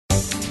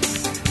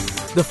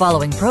The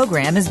following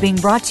program is being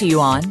brought to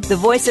you on the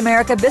Voice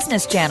America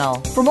Business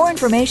Channel. For more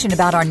information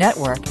about our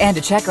network and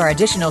to check our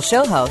additional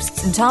show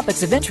hosts and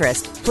topics of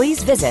interest,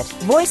 please visit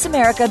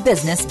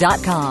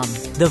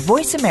voiceamericabusiness.com. The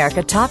Voice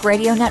America Talk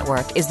Radio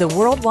Network is the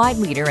worldwide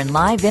leader in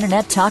live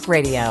Internet talk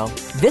radio.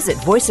 Visit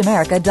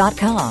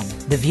voiceamerica.com.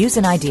 The views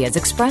and ideas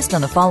expressed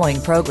on the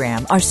following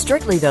program are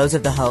strictly those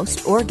of the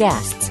host or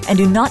guests and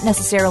do not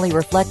necessarily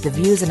reflect the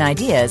views and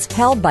ideas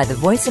held by the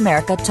Voice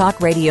America Talk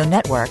Radio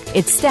Network,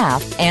 its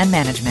staff, and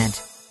management.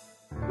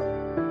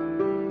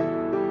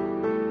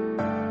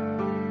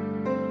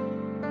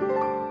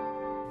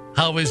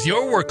 How is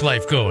your work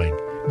life going?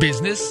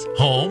 Business,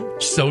 home,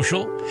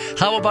 social?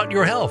 How about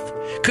your health?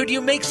 Could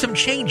you make some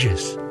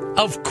changes?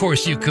 Of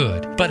course you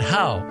could, but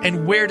how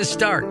and where to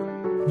start?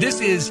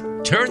 This is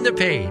Turn the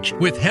Page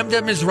with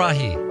Hemda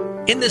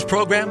Mizrahi. In this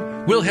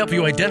program, we'll help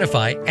you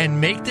identify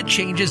and make the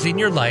changes in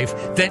your life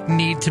that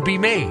need to be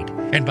made.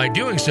 And by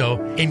doing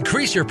so,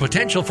 increase your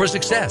potential for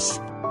success.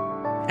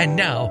 And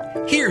now,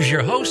 here's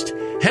your host,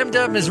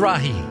 Hemda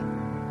Mizrahi.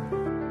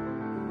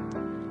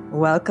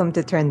 Welcome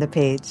to Turn the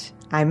Page.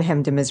 I'm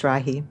Hemda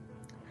Mizrahi.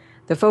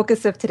 The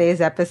focus of today's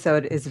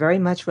episode is very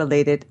much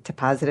related to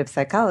positive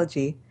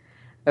psychology,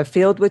 a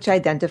field which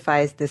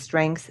identifies the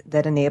strengths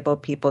that enable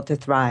people to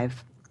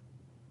thrive.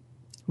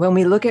 When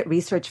we look at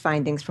research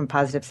findings from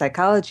positive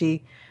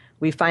psychology,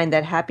 we find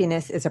that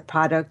happiness is a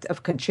product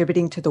of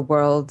contributing to the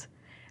world,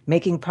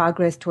 making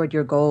progress toward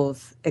your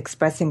goals,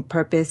 expressing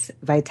purpose,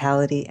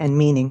 vitality, and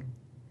meaning.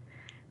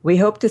 We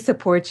hope to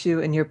support you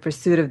in your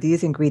pursuit of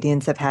these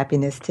ingredients of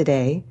happiness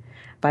today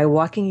by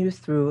walking you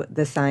through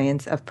the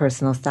science of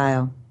personal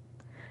style.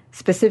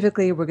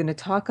 Specifically, we're going to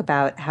talk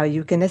about how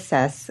you can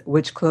assess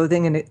which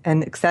clothing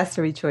and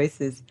accessory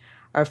choices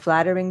are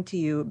flattering to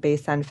you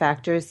based on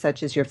factors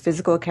such as your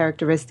physical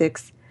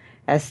characteristics,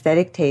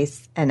 aesthetic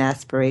tastes, and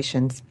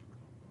aspirations.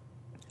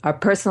 Our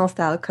personal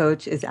style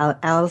coach is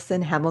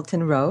Allison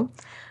Hamilton-Rohe,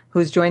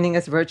 who's joining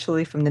us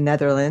virtually from the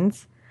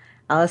Netherlands.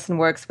 Allison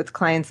works with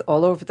clients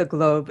all over the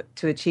globe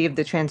to achieve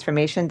the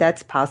transformation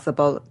that's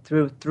possible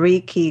through three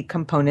key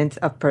components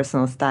of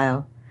personal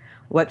style: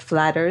 what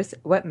flatters,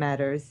 what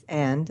matters,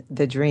 and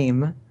the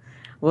dream.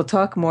 We'll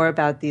talk more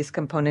about these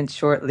components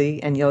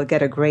shortly, and you'll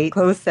get a great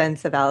close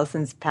sense of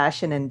Allison's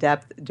passion and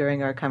depth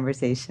during our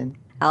conversation.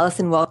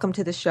 Allison, welcome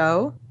to the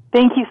show.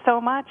 Thank you so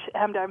much,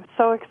 Hemda. I'm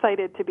so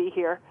excited to be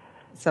here.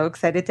 So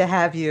excited to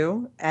have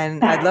you.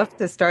 And I'd love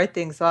to start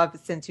things off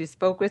since you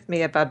spoke with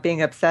me about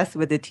being obsessed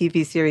with the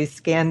TV series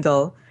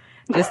Scandal.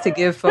 Just to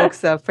give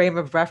folks a frame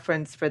of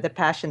reference for the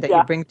passion that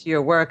you bring to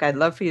your work, I'd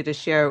love for you to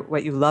share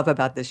what you love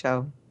about the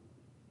show.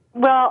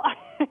 Well,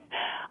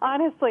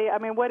 honestly, I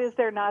mean, what is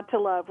there not to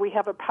love? We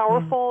have a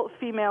powerful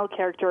female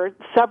character,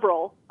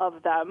 several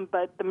of them,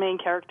 but the main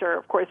character,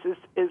 of course,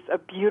 is a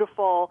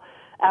beautiful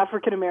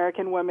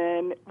African-American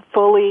woman,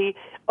 fully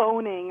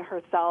owning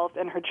herself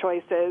and her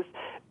choices,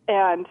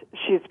 and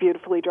she's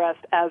beautifully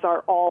dressed, as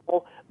are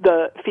all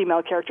the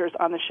female characters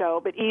on the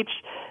show, but each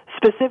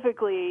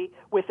specifically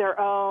with their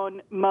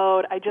own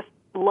mode. I just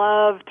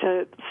love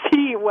to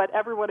see what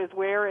everyone is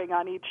wearing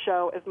on each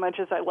show as much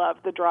as I love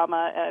the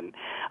drama and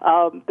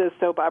the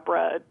soap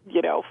opera,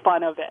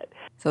 fun of it.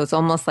 So it's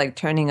almost like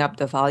turning up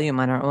the volume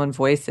on our own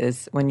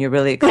voices when you're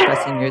really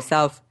expressing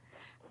yourself,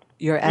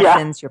 your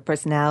essence, your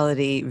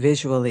personality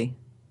visually.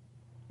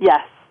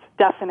 Yes,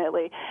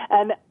 definitely.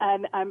 And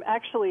I'm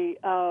actually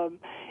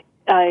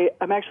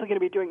I'm actually going to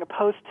be doing a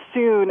post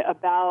soon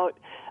about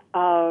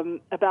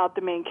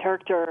the main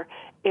character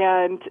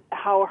and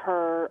how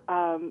her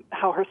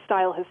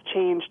style has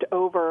changed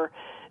over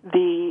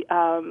the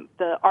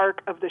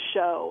arc of the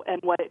show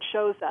and what it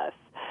shows us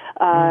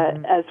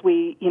as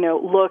we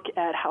look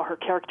at how her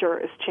character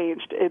has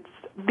changed.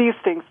 These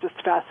things just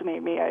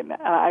fascinate me, and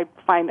I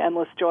find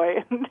endless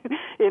joy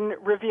in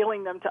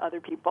revealing them to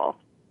other people.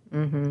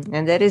 Mm-hmm.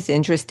 And that is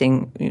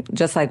interesting,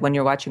 just like when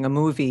you're watching a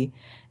movie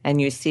and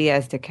you see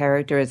as the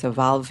character is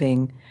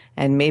evolving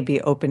and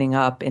maybe opening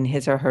up in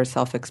his or her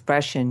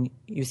self-expression,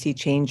 you see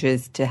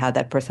changes to how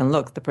that person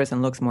looks. The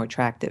person looks more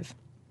attractive.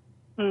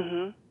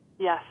 Mm-hmm.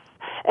 Yes.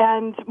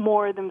 And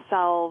more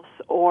themselves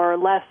or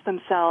less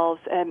themselves.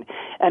 And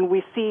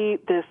we see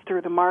this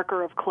through the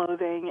marker of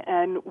clothing,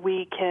 and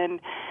we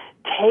can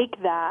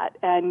take that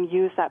and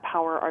use that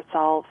power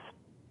ourselves.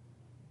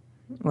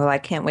 Well, I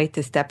can't wait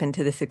to step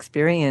into this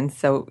experience.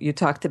 So you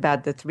talked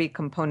about the three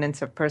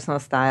components of personal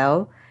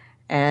style,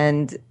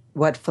 and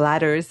what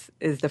flatters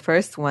is the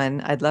first one.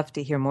 I'd love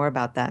to hear more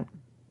about that.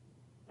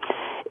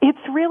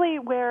 It's really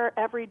where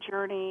every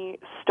journey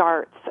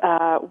starts.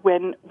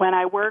 When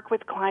I work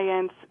with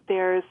clients,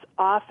 there's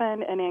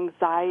often an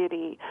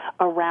anxiety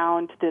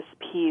around this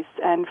piece.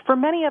 And for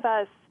many of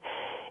us,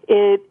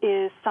 it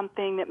is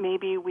something that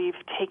maybe we've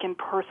taken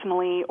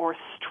personally or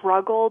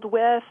struggled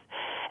with.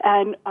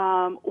 And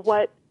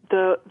what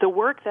the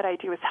work that I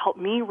do has helped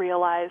me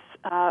realize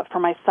for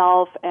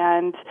myself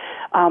and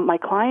my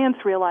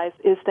clients realize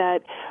is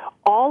that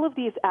all of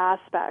these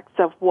aspects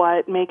of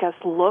what make us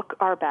look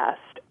our best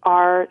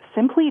are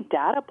simply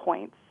data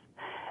points.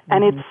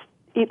 And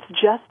it's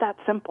just that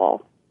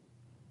simple.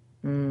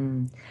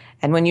 Mm.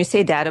 And when you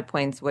say data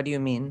points, what do you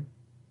mean?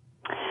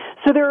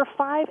 So there are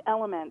 5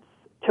 elements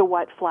to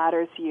what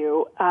flatters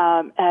you,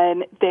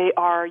 and they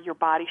are your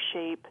body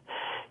shape,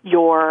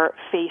 your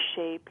face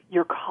shape,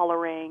 your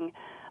coloring,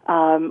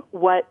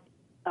 what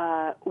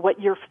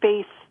your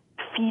face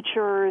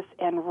features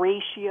and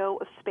ratio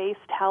of space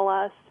tell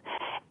us,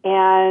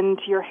 and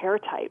your hair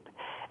type.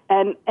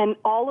 And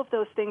all of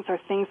those things are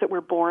things that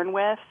we're born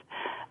with,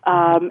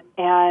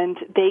 and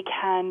they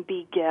can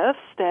be gifts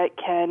that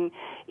can,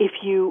 if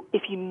you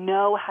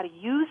know how to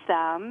use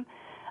them,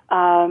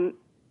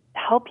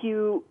 help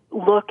you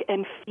look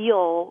and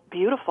feel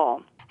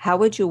beautiful. How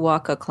would you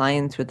walk a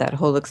client through that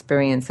whole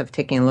experience of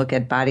taking a look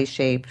at body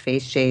shape,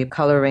 face shape,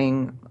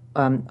 coloring,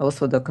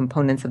 also the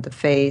components of the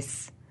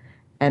face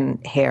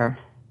and hair?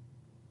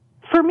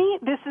 For me,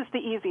 this is the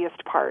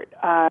easiest part.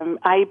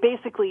 I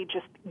basically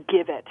just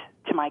give it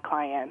to my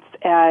clients,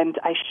 and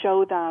I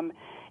show them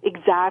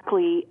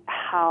exactly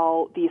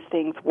how these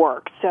things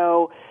work.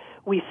 So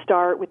we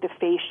start with the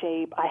face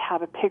shape. I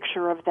have a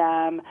picture of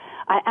them.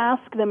 I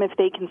ask them if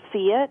they can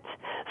see it.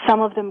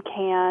 Some of them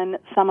can,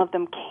 some of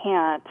them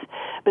can't.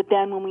 But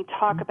then when we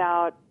talk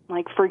about,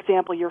 like, for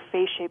example, your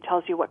face shape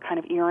tells you what kind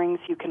of earrings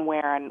you can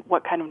wear and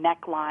what kind of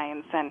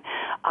necklines and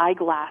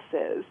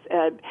eyeglasses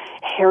and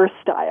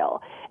hairstyle.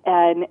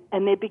 And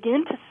they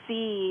begin to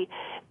see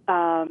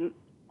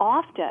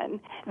often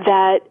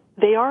that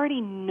they already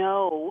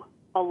know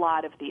a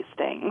lot of these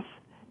things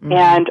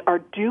and are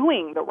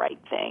doing the right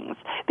things.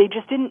 They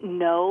just didn't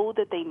know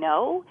that they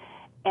know.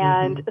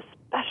 And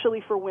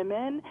especially for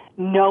women,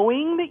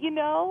 knowing that you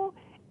know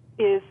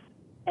is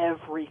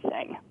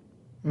everything.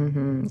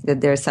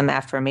 That there's some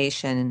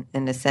affirmation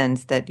in the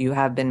sense that you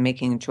have been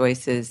making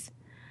choices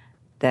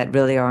that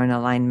really are in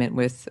alignment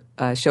with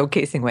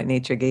showcasing what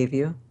nature gave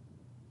you.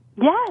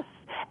 Yes.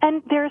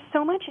 And there's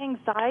so much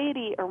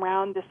anxiety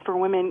around this for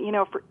women. You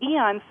know, for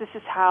eons, this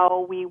is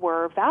how we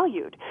were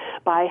valued,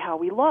 by how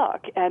we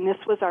look. And this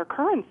was our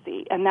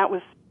currency. And that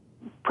was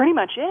pretty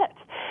much it.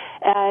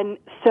 And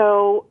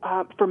so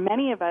for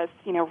many of us,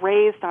 you know,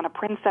 raised on a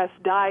princess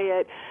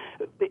diet,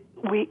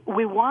 we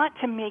want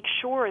to make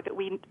sure that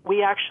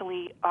we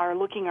actually are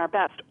looking our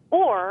best.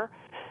 Or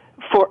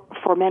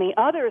for many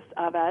others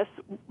of us,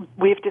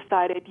 we've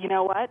decided, you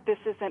know what, this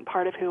isn't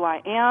part of who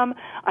I am.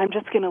 I'm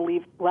just going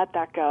to let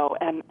that go,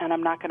 and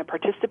I'm not going to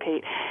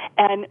participate.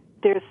 And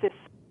there's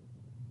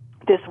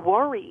this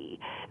worry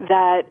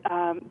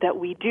that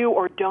we do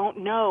or don't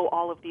know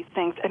all of these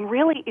things. And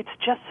really, it's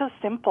just so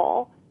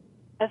simple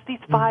as these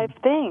 5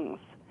 things.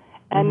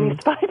 And these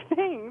 5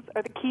 things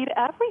are the key to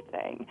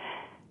everything.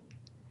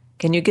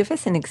 Can you give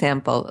us an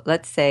example?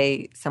 Let's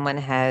say someone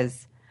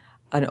has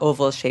an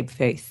oval-shaped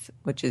face,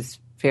 which is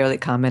fairly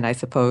common, I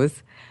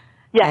suppose.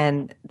 Yes.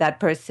 And that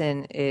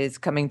person is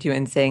coming to you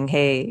and saying,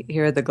 hey,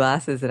 here are the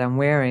glasses that I'm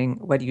wearing.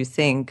 What do you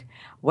think?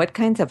 What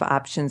kinds of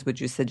options would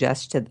you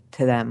suggest to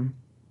them?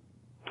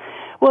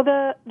 Well,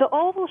 the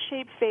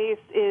oval-shaped face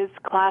is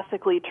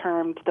classically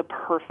termed the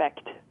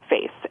perfect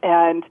face.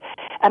 And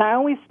I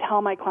always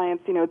tell my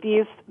clients, you know,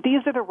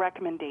 these are the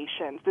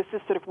recommendations. This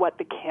is sort of what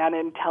the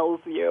canon tells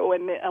you.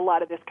 And a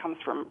lot of this comes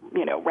from,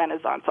 you know,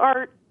 Renaissance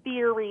art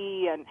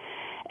theory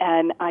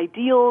and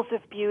ideals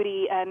of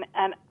beauty. And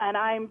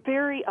I'm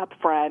very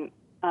upfront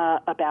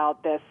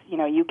about this. You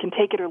know, you can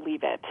take it or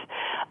leave it.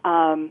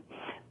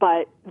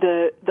 But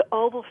the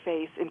oval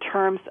face, in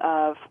terms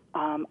of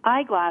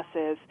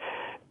eyeglasses,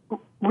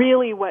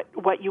 really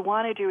what you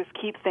want to do is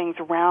keep things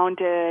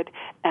rounded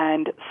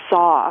and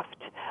soft,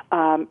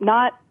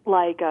 not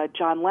like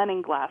John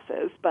Lennon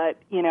glasses, but,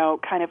 you know,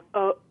 kind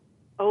of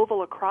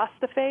oval across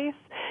the face,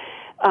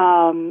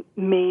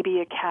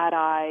 maybe a cat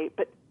eye,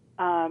 but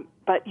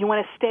you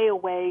want to stay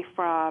away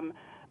from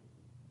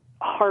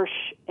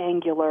harsh,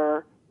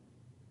 angular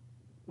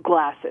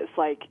glasses,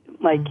 like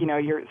you know,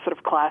 your sort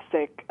of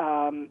classic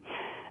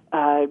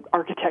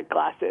architect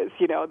glasses,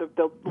 you know,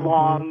 the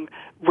long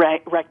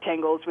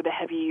rectangles with a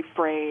heavy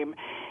frame.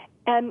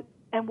 And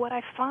what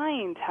I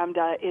find,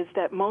 Hamda, is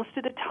that most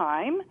of the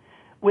time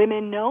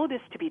women know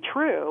this to be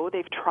true.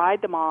 They've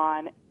tried them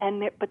on,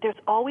 but there's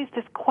always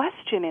this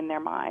question in their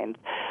minds,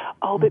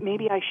 oh, but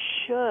maybe I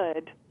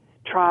should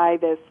try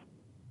this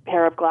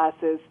pair of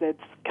glasses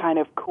that's kind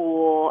of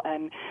cool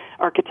and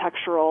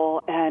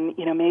architectural, and,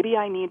 you know, maybe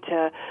I need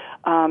to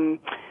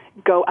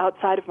go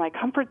outside of my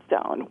comfort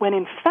zone, when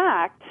in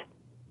fact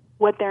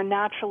what they're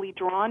naturally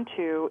drawn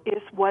to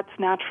is what's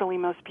naturally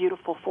most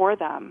beautiful for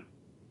them.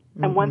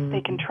 And once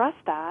they can trust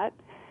that,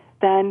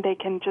 then they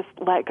can just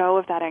let go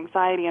of that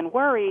anxiety and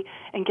worry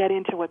and get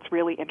into what's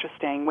really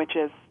interesting, which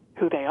is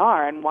who they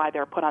are and why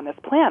they're put on this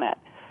planet.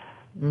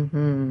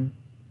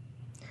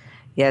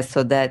 Yes,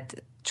 so that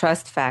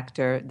trust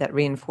factor, that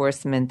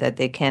reinforcement that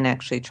they can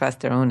actually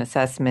trust their own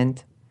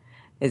assessment,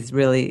 is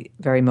really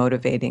very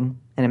motivating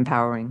and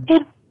empowering.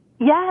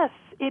 Yes,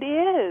 it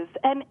is.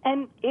 And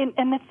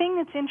the thing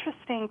that's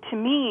interesting to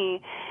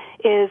me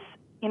is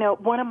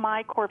one of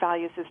my core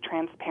values is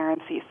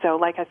transparency. So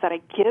like I said,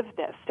 I give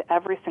this to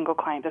every single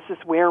client. This is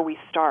where we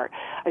start.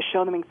 I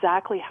show them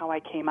exactly how I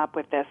came up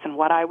with this and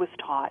what I was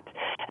taught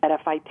at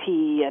FIT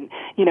and,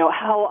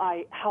 how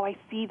I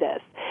see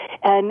this.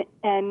 And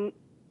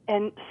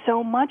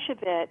so much of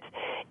it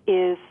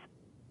is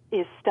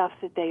stuff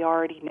that they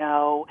already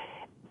know.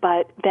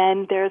 But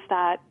then there's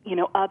that,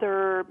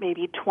 other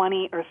maybe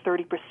 20 or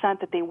 30%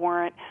 that they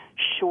weren't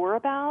sure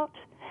about.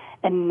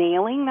 And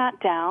nailing that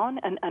down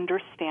and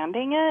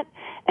understanding it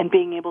and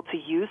being able to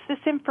use this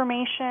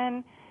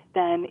information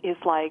then is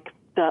like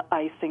the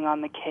icing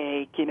on the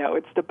cake.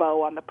 It's the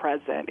bow on the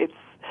present.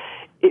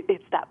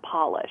 It's that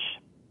polish.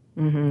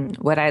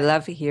 Mm-hmm. What I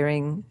love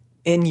hearing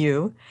in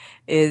you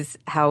is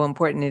how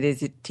important it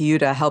is to you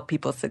to help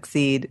people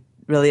succeed,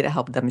 really to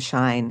help them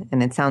shine.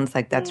 And it sounds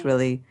like that's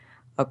really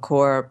a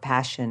core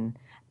passion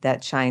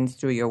that shines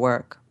through your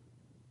work.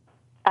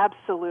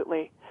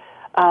 Absolutely.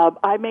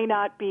 I may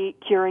not be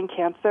curing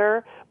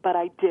cancer, but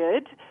I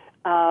did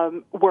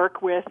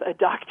work with a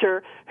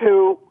doctor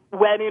who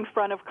went in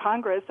front of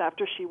Congress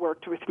after she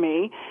worked with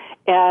me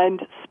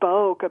and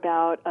spoke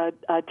about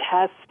a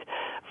test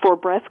for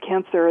breast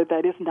cancer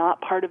that is not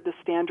part of the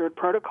standard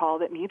protocol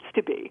that needs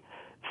to be.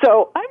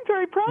 So I'm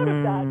very proud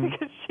of that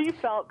because she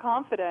felt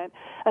confident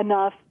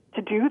enough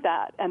to do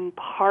that, and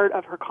part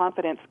of her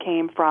confidence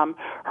came from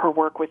her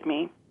work with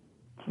me.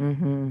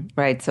 Mm-hmm.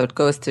 Right. So it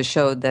goes to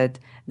show that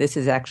this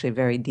is actually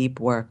very deep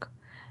work,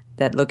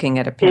 that looking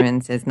at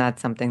appearance is not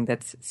something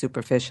that's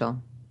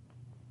superficial.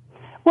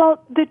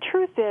 Well, the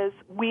truth is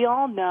we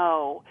all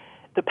know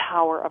the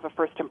power of a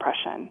first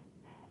impression,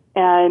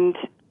 and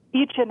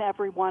each and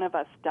every one of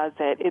us does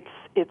it.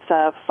 It's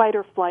a fight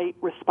or flight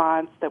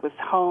response that was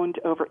honed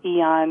over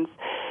eons.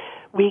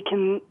 We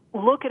can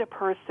look at a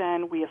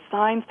person, we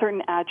assign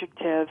certain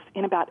adjectives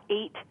in about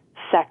 8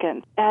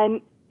 seconds,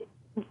 and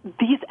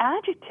these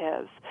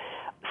adjectives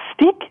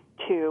stick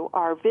to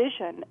our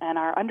vision and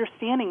our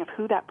understanding of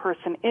who that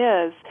person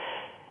is,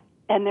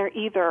 and they're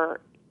either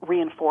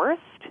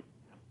reinforced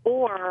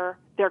or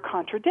they're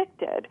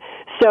contradicted.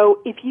 So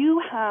if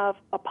you have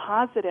a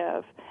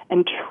positive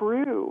and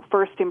true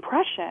first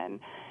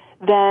impression,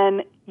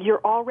 then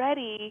you're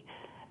already,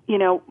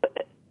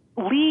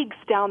 leagues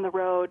down the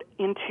road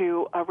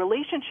into a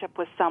relationship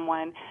with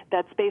someone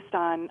that's based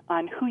on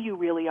who you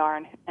really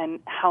are and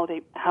how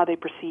they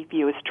perceive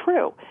you as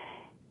true.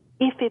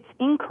 If it's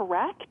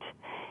incorrect,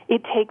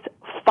 it takes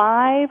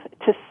 5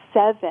 to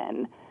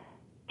 7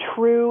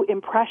 true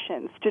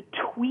impressions to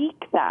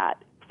tweak that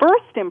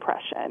first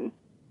impression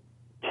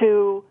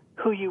to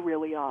who you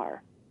really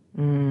are.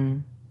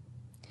 Mm.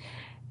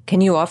 Can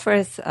you offer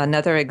us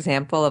another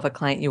example of a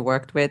client you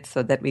worked with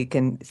so that we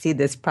can see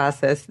this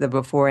process, the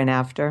before and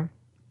after?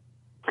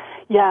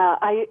 Yeah,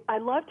 I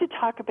love to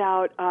talk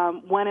about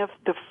one of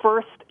the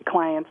first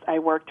clients I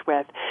worked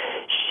with.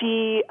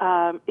 She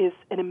is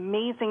an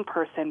amazing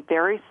person,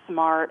 very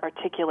smart,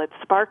 articulate,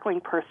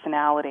 sparkling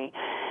personality.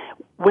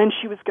 When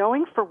she was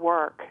going for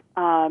work,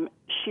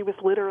 she was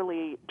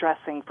literally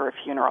dressing for a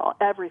funeral,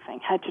 everything,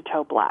 head to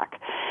toe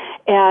black.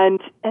 And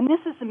this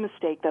is a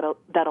mistake that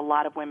a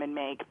lot of women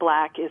make.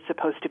 Black is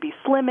supposed to be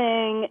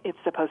slimming, it's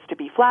supposed to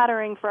be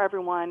flattering for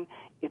everyone.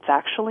 It's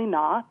actually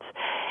not,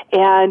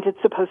 and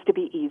it's supposed to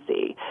be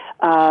easy.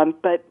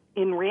 But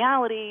in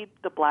reality,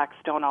 the blacks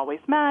don't always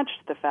match,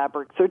 the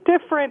fabrics are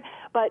different,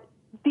 but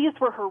these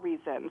were her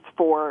reasons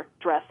for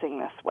dressing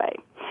this way.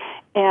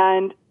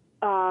 And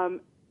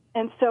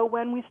so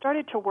when we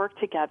started to work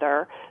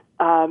together,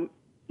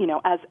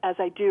 as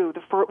I do,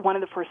 one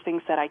of the first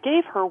things that I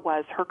gave her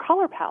was her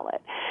color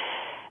palette.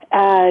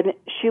 And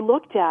she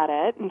looked at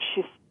it, and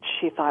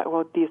she thought,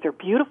 well, these are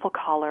beautiful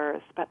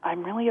colors, but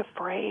I'm really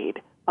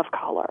afraid of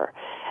color.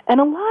 And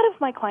a lot of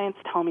my clients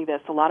tell me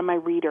this, a lot of my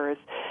readers,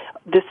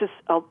 this is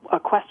a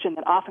question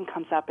that often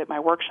comes up at my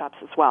workshops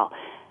as well.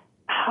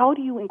 How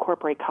do you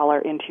incorporate color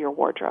into your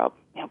wardrobe?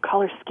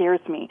 Color scares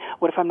me.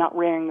 What if I'm not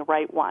wearing the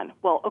right one?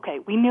 Well, okay,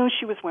 we knew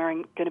she was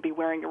going to be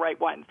wearing the right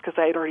ones because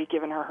I had already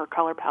given her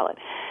color palette.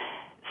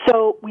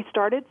 So we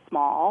started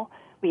small.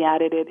 We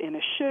added it in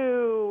a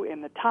shoe,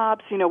 in the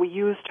tops. We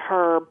used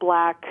her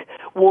black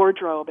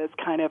wardrobe as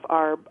kind of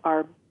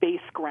our base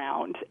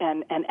ground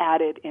and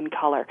added in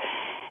color.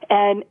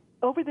 And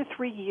over the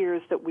 3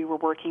 years that we were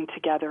working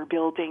together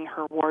building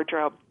her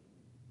wardrobe,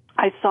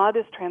 I saw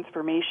this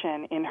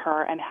transformation in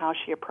her and how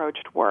she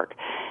approached work.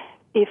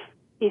 If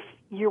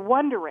you're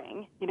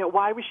wondering,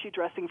 why was she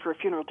dressing for a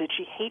funeral? Did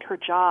she hate her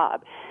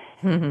job?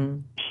 Mm-hmm.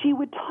 She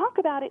would talk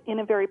about it in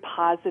a very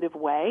positive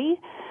way.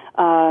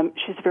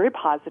 She's a very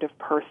positive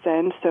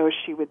person, so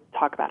she would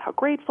talk about how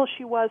grateful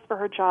she was for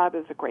her job. It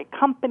was a great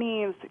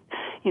company. It was,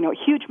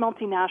 a huge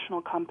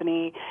multinational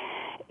company,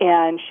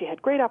 and she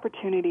had great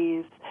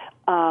opportunities.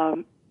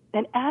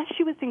 And as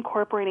she was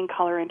incorporating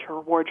color into her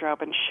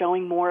wardrobe and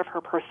showing more of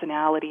her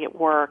personality at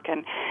work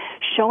and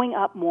showing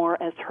up more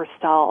as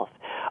herself,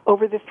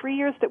 over the 3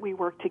 years that we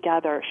worked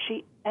together,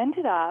 she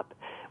ended up,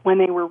 when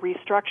they were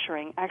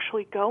restructuring,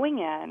 actually going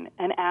in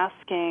and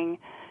asking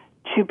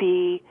to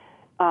be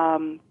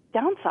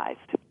downsized.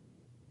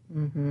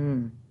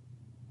 Mm-hmm.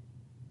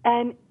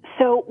 And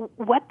so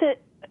what the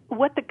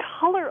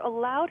color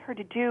allowed her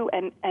to do,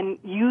 and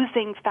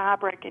using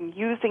fabric and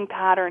using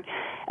pattern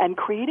and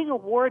creating a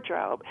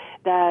wardrobe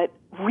that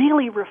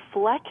really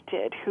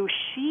reflected who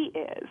she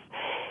is,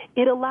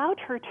 it allowed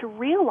her to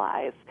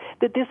realize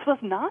that this was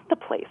not the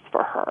place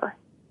for her.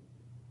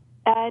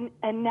 And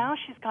now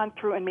she's gone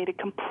through and made a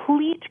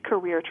complete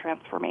career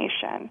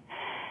transformation.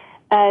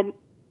 And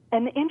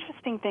the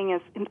interesting thing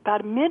is,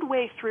 about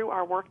midway through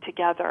our work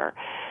together,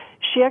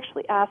 she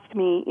actually asked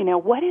me,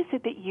 what is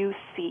it that you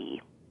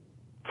see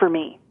for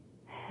me?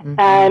 Mm-hmm.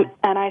 And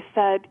I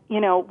said,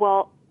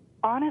 well,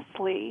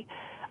 honestly,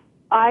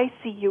 I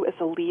see you as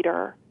a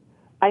leader.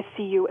 I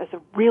see you as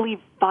a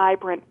really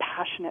vibrant,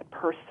 passionate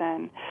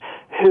person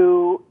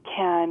who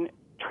can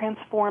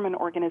transform an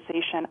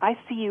organization. I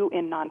see you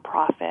in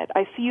nonprofit.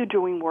 I see you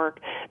doing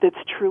work that's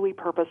truly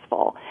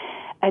purposeful.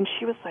 And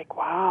she was like,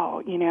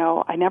 wow,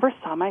 I never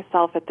saw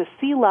myself at the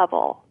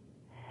C-level.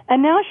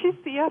 And now she's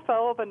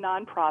CFO of a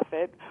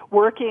nonprofit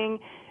working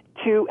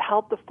to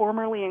help the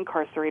formerly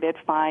incarcerated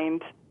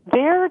find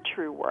their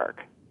true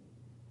work.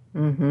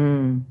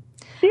 Mm-hmm.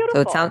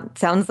 Beautiful. So it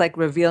sounds like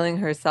revealing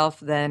herself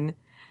then.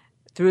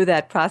 Through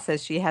that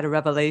process, she had a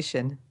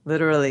revelation,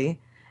 literally.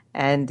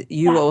 And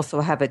you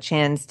also have a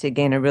chance to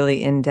gain a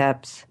really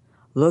in-depth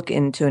look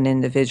into an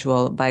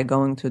individual by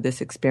going through this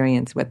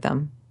experience with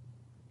them.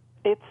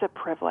 It's a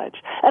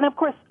privilege. And of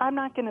course, I'm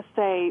not going to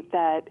say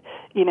that,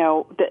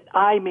 that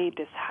I made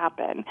this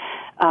happen.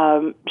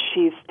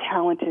 She's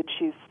talented.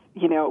 She's,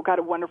 got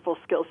a wonderful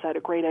skill set, a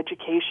great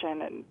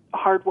education, and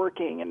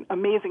hardworking and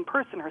amazing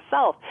person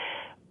herself.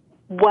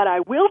 What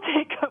I will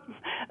take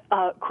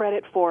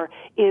credit for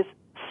is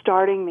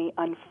starting the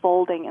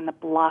unfolding and the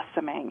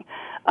blossoming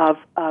of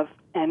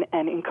and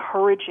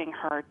encouraging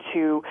her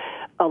to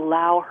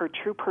allow her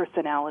true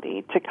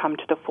personality to come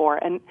to the fore,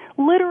 and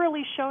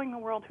literally showing the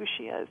world who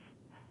she is.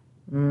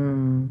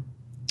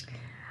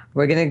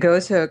 We're going to go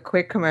to a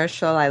quick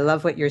commercial. I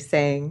love what you're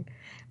saying.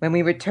 When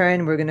we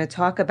return, we're going to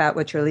talk about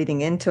what you're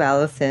leading into,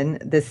 Allison,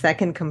 the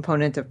second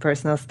component of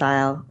personal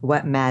style,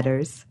 what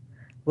matters.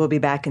 We'll be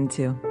back in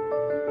 2.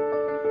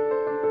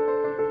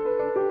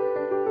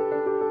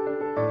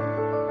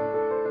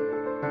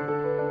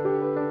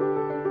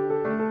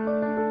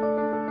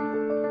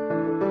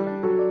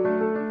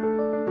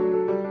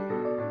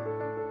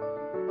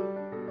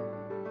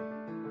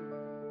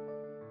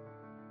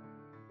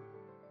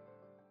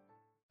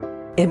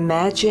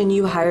 Imagine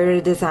you hired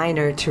a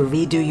designer to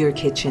redo your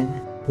kitchen.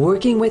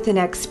 Working with an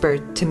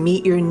expert to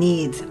meet your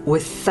needs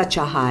was such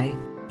a high.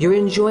 You're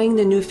enjoying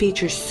the new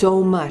features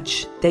so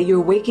much that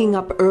you're waking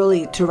up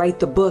early to write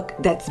the book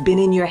that's been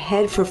in your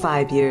head for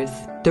 5 years.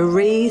 The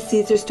raised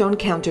Caesar stone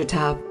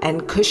countertop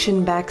and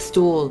cushioned back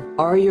stool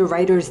are your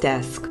writer's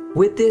desk.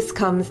 With this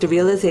comes the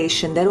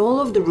realization that all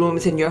of the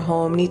rooms in your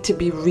home need to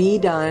be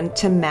redone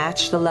to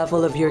match the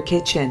level of your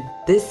kitchen.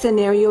 This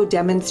scenario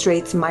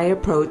demonstrates my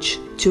approach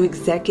to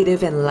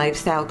executive and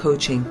lifestyle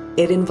coaching.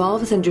 It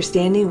involves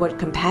understanding what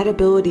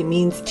compatibility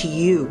means to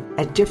you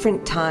at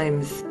different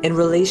times in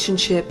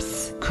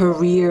relationships,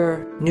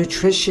 career,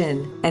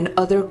 nutrition, and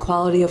other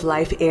quality of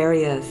life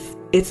areas.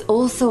 It's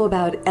also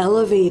about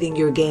elevating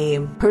your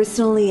game,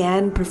 personally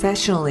and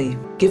professionally.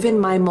 Given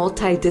my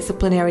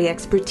multidisciplinary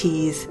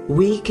expertise,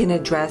 we can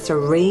address a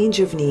range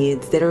of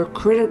needs that are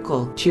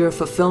critical to your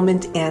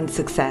fulfillment and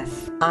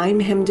success. I'm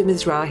Hemda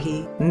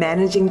Mizrahi,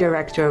 Managing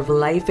Director of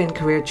Life and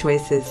Career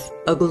Choices,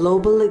 a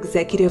global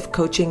executive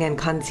coaching and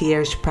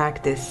concierge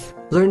practice.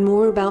 Learn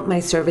more about my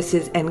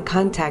services and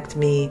contact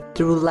me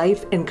through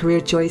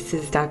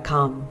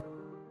lifeandcareerchoices.com.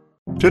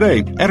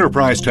 Today,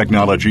 enterprise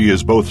technology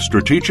is both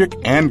strategic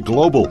and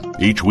global.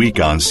 Each week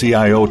on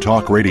CIO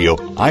Talk Radio,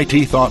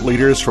 IT thought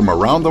leaders from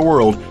around the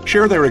world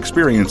share their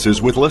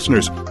experiences with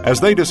listeners as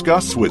they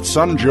discuss with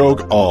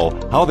Sanjog Aul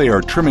how they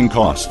are trimming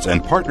costs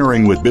and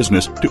partnering with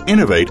business to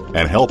innovate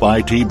and help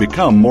IT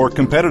become more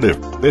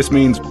competitive. This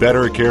means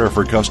better care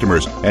for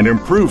customers and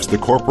improves the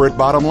corporate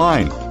bottom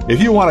line. If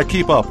you want to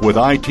keep up with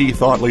IT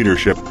thought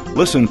leadership,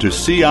 listen to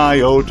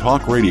CIO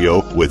Talk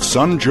Radio with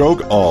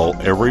Sanjog Aul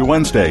every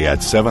Wednesday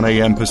at 7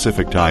 a.m.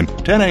 Pacific Time,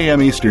 10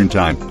 a.m. Eastern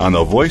Time on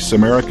the Voice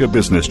America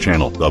Business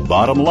Channel, the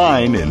bottom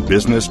line in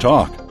business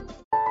talk.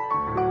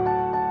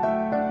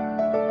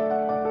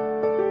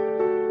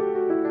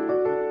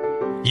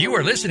 You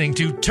are listening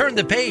to Turn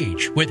the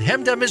Page with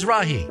Hemda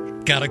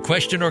Mizrahi. Got a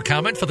question or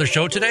comment for the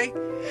show today?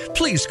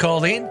 Please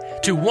call in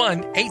to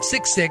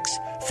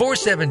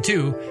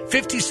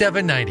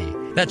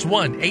 1-866-472-5790. That's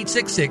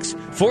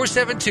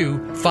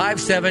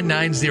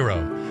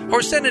 1-866-472-5790.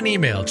 Or send an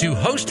email to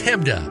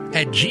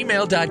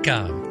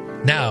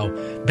hosthemda@gmail.com. Now,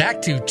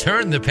 back to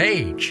Turn the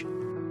Page.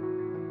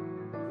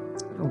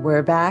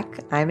 We're back.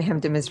 I'm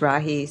Hemda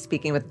Mizrahi,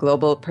 speaking with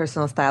global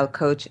personal style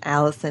coach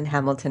Allison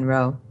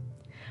Hamilton-Rohe.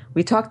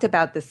 We talked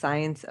about the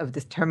science of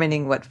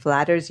determining what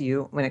flatters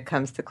you when it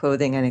comes to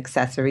clothing and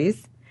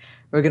accessories.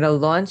 We're going to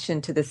launch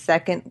into the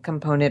second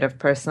component of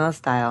personal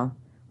style,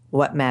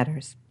 what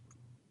matters.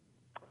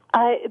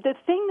 The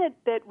thing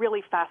that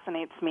really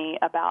fascinates me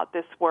about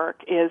this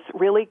work is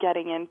really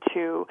getting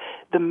into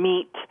the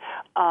meat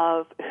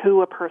of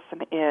who a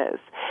person is.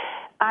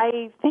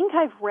 I think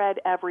I've read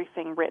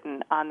everything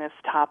written on this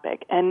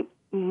topic, and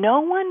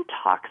no one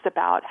talks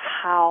about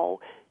how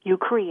you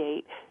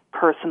create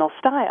personal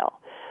style.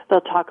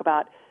 They'll talk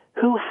about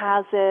who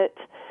has it,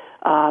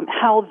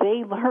 how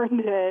they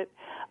learned it,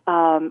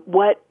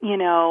 what,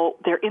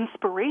 their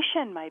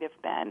inspiration might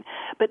have been.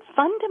 But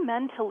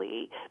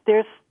fundamentally,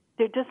 there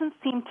doesn't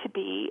seem to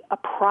be a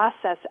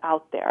process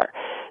out there.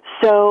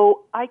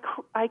 So I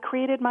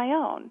created my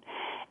own.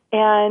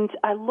 And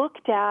I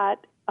looked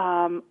at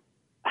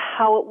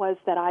how it was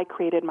that I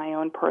created my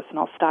own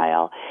personal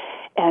style,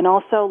 and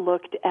also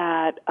looked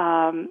at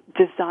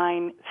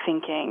design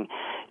thinking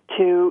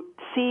to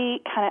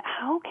see kind of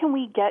how can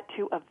we get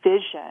to a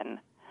vision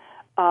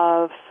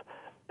of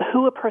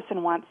who a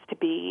person wants to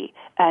be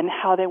and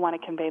how they want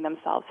to convey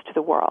themselves to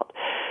the world.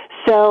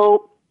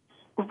 So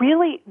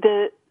really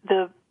the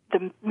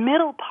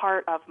middle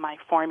part of my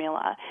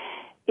formula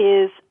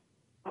is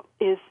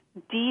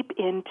deep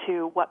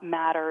into what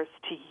matters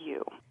to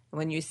you.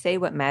 When you say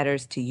what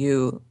matters to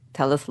you,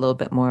 tell us a little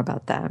bit more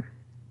about that.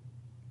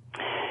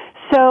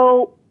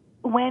 So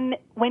when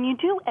you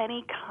do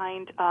any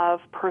kind of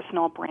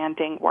personal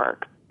branding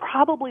work,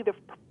 probably the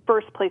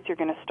first place you're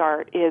going to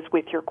start is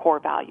with your core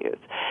values.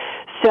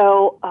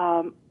 So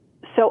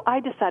I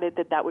decided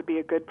that would be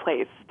a good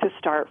place to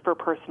start for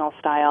personal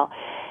style.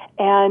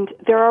 And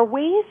there are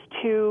ways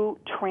to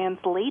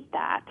translate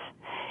that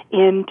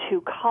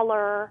into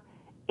color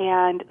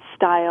and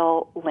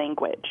style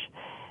language.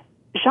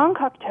 Jean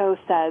Cocteau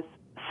says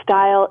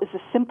style is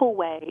a simple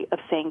way of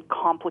saying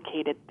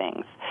complicated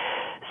things.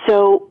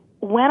 So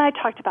when I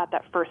talked about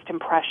that first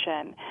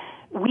impression,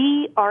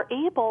 we are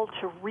able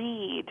to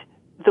read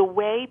the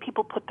way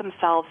people put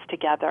themselves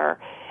together,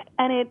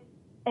 and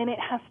it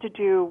has to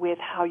do with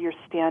how you're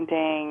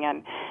standing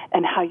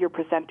and how you're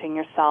presenting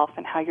yourself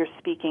and how you're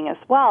speaking as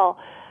well.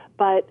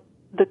 But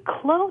the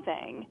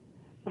clothing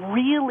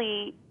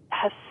really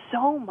has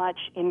so much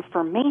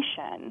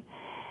information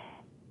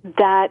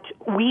that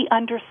we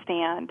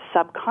understand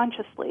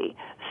subconsciously.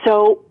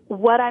 So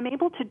what I'm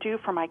able to do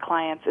for my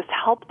clients is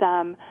help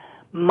them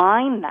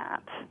mine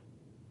that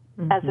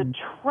as a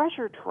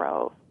treasure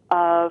trove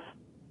of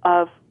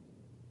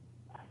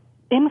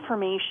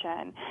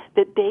information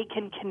that they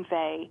can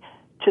convey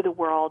to the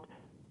world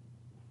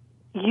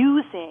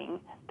using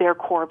their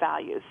core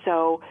values.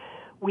 So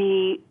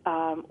we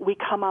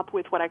come up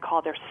with what I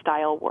call their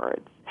style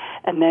words,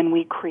 and then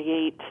we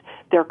create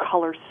their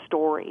color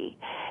story.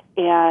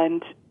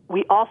 And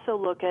we also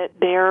look at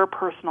their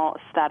personal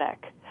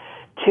aesthetic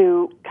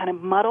to kind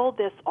of muddle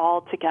this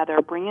all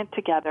together, bring it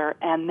together,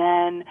 and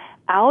then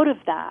out of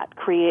that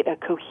create a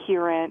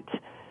coherent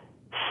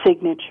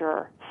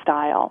signature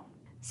style.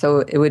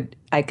 So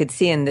I could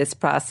see in this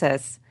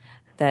process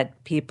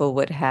that people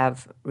would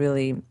have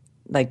really,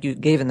 like you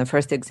gave in the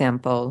first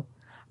example,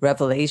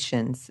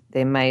 revelations.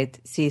 They might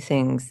see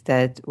things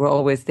that were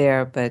always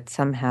there, but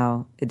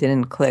somehow it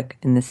didn't click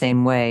in the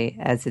same way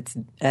as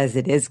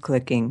it is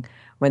clicking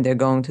when they're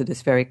going through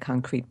this very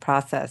concrete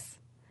process.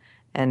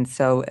 And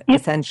so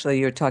essentially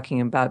you're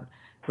talking about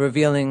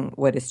revealing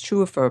what is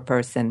true for a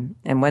person.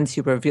 And once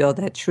you reveal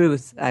that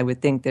truth, I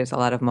would think there's a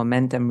lot of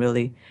momentum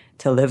really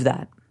to live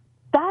that.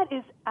 That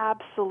is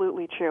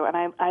absolutely true. And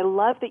I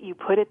love that you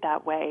put it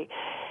that way.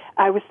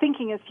 I was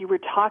thinking as you were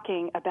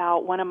talking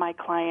about one of my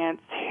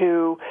clients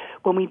who,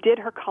 when we did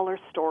her color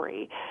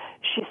story,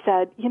 she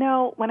said,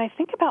 when I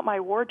think about my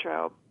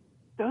wardrobe,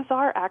 those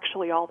are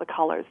actually all the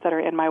colors that are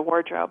in my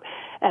wardrobe.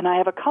 And I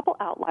have a couple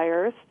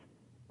outliers,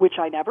 which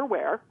I never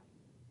wear,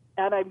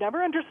 and I've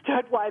never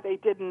understood why they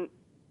didn't,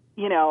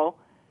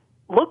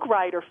 look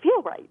right or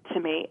feel right to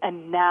me.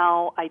 And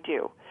now I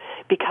do,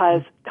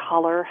 because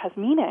color has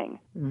meaning.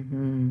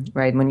 Mm-hmm.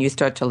 Right. When you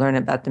start to learn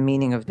about the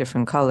meaning of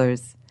different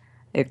colors,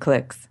 it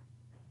clicks.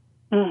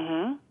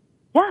 Mm-hmm.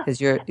 Yeah.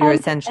 Because you're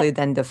essentially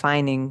then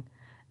defining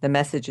the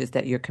messages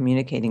that you're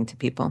communicating to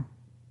people.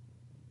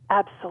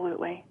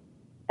 Absolutely.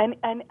 And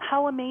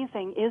how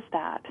amazing is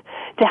that,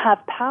 to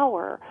have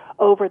power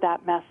over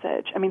that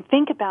message? I mean,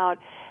 think about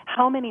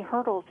how many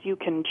hurdles you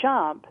can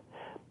jump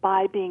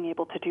by being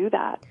able to do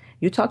that.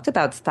 You talked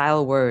about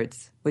style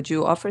words. Would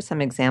you offer some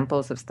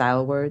examples of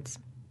style words?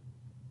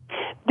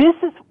 This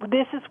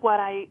is what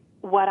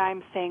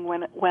I'm saying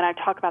when I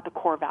talk about the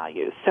core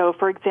values. So,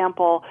 for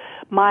example,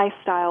 my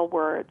style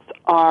words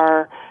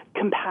are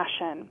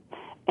compassion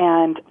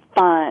and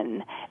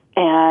fun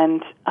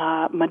and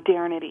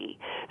modernity.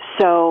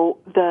 So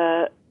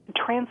the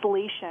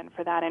translation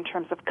for that in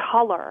terms of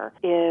color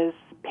is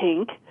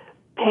pink,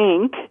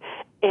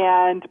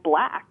 and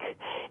black.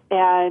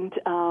 And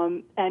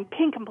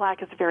pink and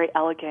black is a very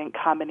elegant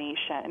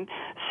combination.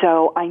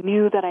 So I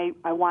knew that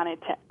I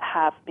wanted to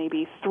have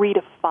maybe 3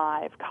 to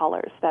 5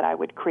 colors that I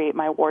would create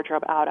my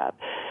wardrobe out of.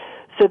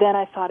 So then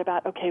I thought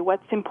about, okay,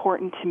 what's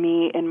important to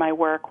me in my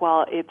work?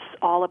 Well, it's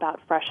all about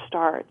fresh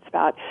starts,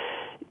 about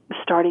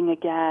starting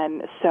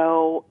again.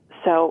 So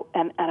so,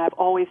 and I've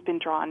always been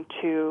drawn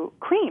to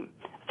cream.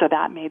 So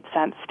that made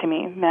sense to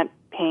me. It meant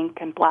pink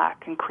and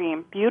black and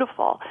cream.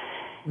 Beautiful.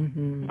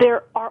 Mm-hmm.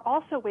 There are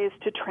also ways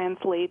to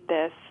translate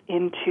this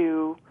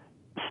into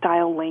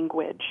style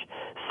language.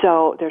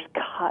 So there's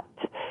cut,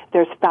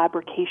 there's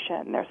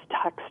fabrication, there's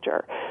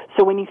texture.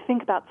 So when you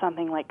think about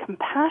something like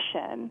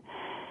compassion,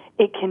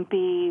 it can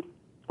be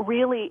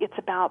really, it's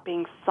about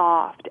being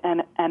soft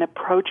and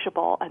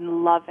approachable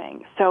and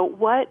loving. So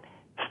what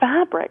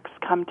fabrics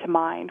come to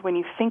mind when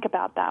you think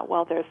about that?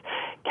 Well, there's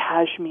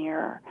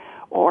cashmere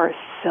or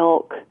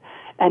silk.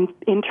 And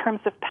in terms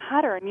of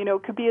pattern,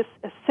 it could be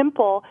as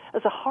simple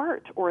as a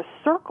heart or a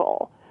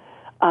circle.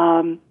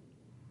 And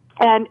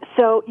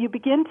so you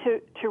begin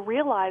to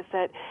realize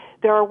that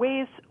there are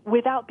ways,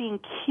 without being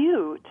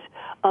cute,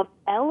 of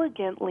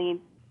elegantly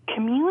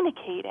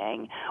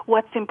communicating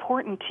what's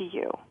important to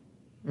you.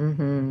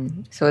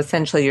 Mm-hmm. So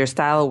essentially your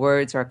style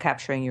words are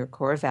capturing your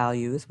core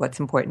values, what's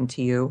important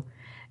to you,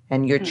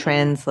 and you're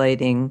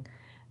translating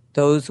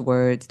those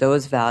words,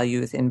 those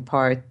values in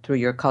part through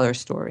your color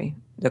story,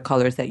 the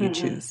colors that you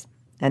choose,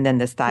 and then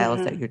the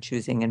styles that you're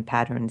choosing and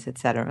patterns,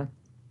 etc.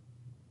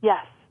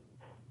 Yes.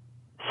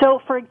 So,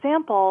 for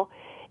example,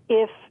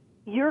 if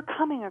you're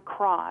coming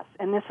across,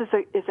 and this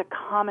is a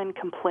common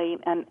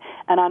complaint, and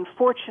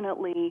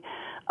unfortunately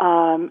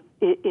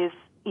it is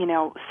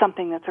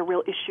something that's a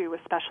real issue,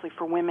 especially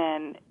for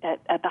women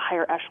at the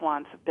higher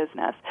echelons of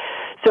business.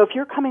 So if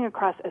you're coming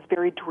across as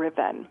very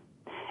driven,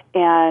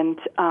 and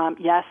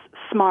yes,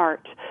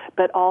 smart,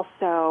 but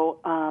also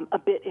a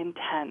bit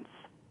intense,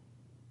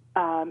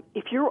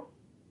 if you're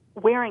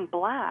wearing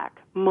black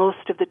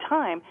most of the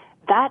time,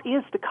 that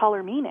is the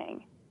color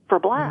meaning for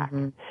black.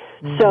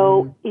 Mm-hmm. Mm-hmm.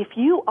 So if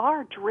you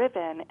are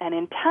driven and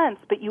intense,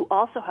 but you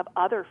also have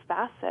other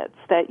facets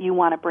that you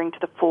want to bring to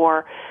the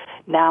fore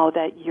now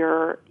that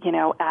you're,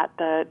 at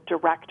the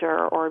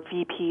director or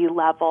VP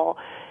level,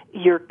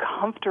 you're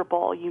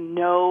comfortable,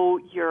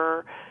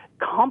 you're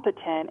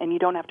competent, and you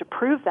don't have to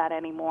prove that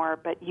anymore,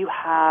 but you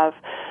have,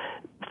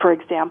 for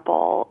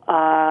example,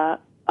 a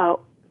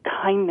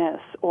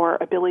kindness or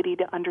ability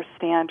to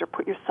understand or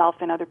put yourself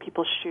in other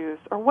people's shoes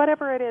or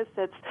whatever it is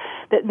that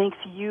makes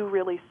you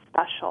really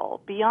special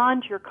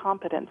beyond your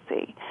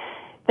competency,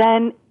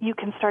 then you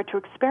can start to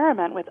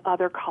experiment with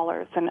other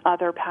colors and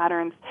other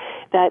patterns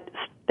that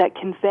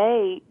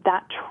convey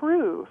that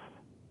truth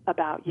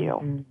about you.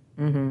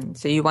 Mm-hmm. Mm-hmm.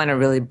 So you want to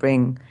really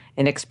bring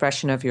an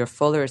expression of your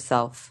fuller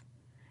self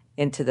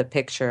into the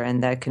picture,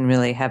 and that can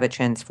really have a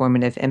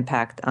transformative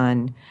impact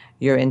on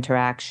your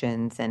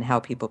interactions and how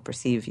people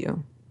perceive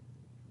you.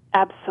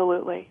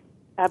 Absolutely.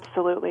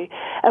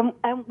 And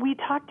we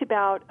talked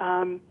about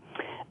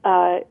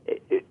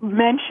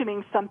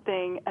mentioning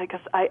something,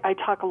 because I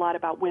talk a lot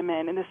about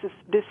women, and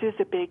this is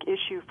a big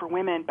issue for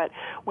women, but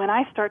when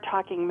I start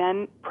talking,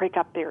 men prick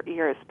up their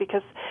ears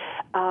because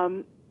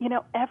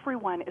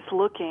everyone is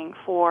looking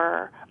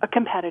for a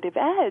competitive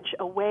edge,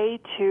 a way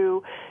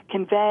to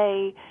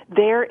convey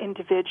their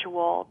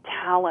individual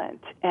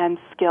talent and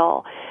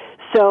skill.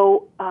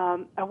 So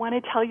I want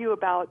to tell you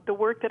about the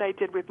work that I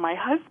did with my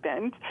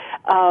husband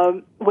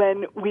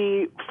when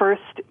we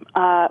first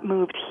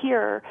moved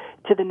here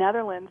to the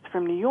Netherlands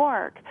from New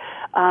York.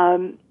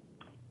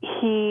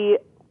 He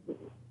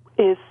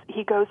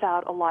goes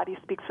out a lot. He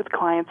speaks with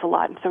clients a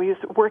lot, and so he was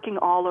working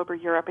all over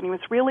Europe, and he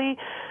was really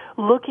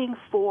looking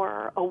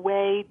for a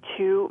way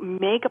to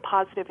make a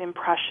positive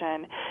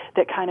impression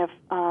that kind of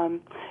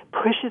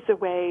pushes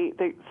away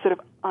the sort of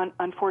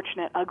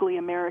unfortunate, ugly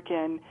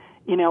American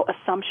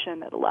assumption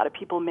that a lot of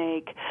people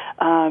make,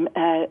 and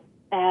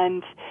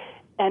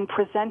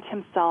present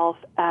himself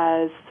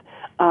as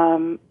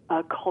a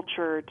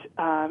cultured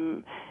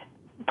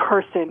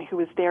person who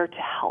was there to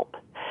help.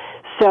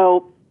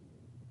 So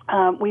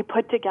we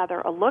put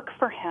together a look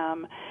for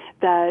him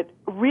that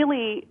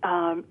really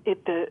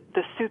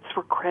the suits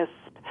were crisp,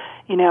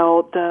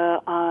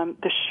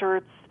 the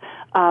shirts.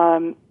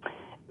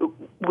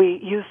 We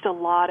used a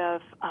lot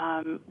of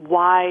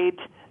wide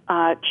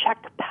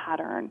check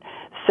pattern.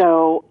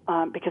 So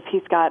because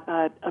he's got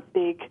a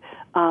big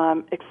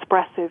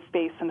expressive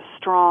face and a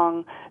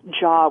strong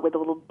jaw with a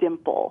little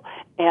dimple,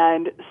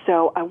 and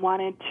so I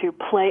wanted to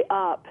play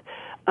up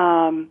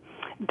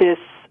this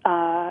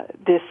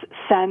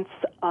sense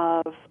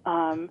of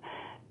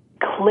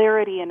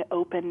clarity and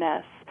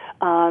openness,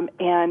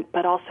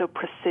 but also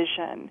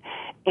precision.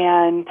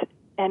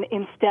 And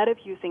instead of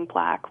using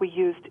black, we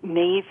used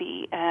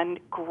navy and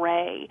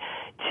gray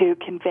to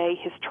convey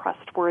his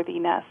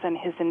trustworthiness and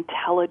his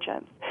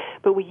intelligence.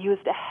 But we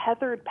used a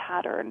heathered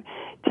pattern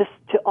to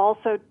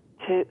also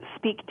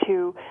speak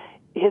to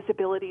his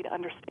ability to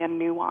understand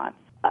nuance.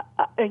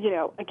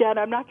 Again,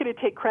 I'm not going to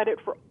take credit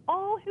for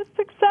all his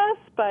success,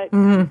 but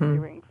he's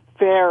doing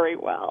very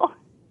well.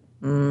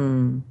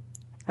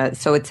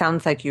 So it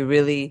sounds like you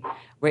really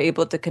were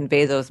able to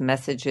convey those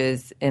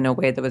messages in a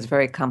way that was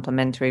very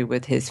complementary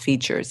with his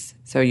features.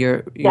 So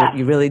you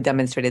really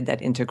demonstrated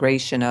that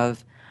integration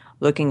of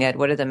looking at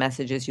what are the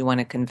messages you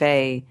want to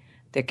convey,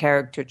 the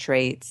character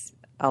traits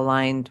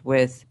aligned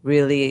with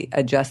really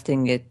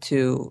adjusting it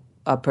to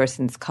a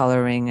person's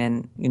coloring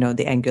and,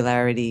 the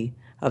angularity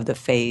of the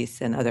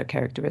face and other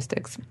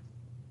characteristics.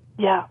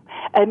 Yeah.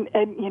 And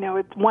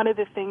it's one of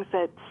the things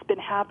that's been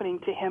happening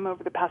to him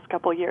over the past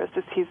couple of years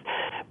is he's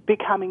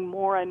becoming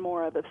more and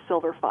more of a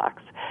silver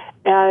fox.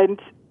 And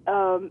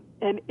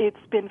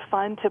it's been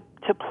fun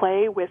to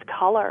play with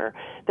color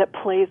that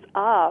plays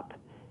up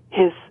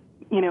his,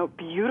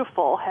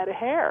 beautiful head of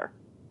hair.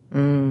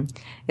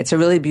 It's a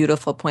really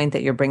beautiful point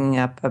that you're bringing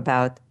up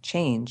about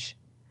change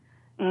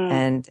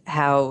and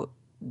how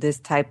this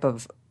type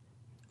of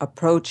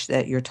approach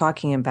that you're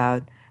talking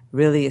about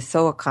really is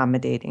so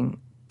accommodating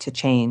to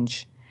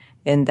change,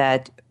 in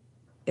that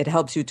it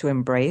helps you to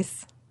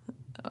embrace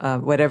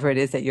whatever it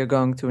is that you're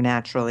going through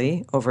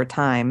naturally over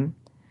time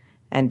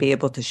and be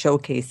able to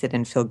showcase it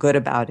and feel good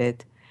about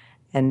it.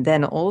 And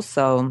then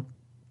also,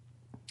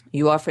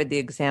 you offered the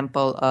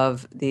example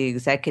of the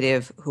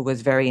executive who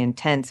was very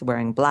intense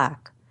wearing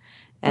black.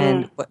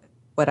 And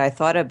what I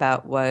thought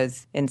about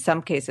was, in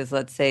some cases,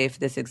 let's say if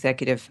this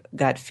executive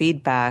got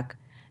feedback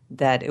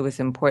that it was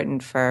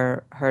important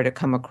for her to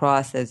come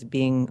across as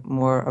being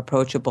more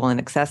approachable and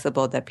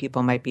accessible, that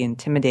people might be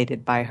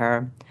intimidated by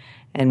her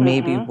and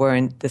maybe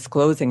weren't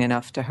disclosing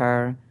enough to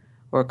her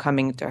or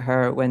coming to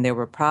her when there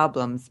were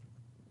problems.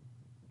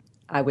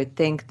 I would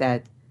think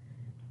that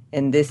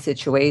in this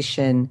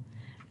situation,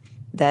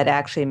 that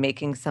actually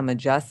making some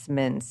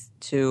adjustments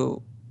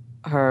to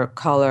her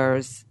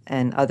colors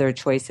and other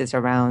choices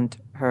around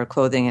her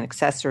clothing and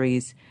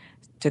accessories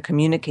to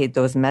communicate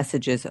those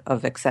messages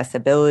of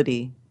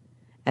accessibility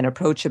and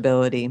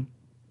approachability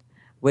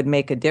would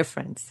make a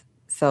difference.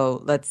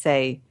 So let's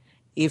say,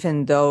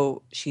 even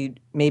though she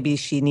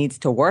needs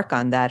to work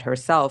on that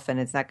herself, and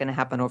it's not going to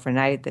happen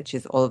overnight that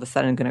she's all of a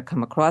sudden going to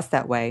come across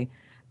that way,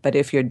 but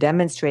if you're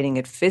demonstrating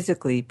it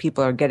physically,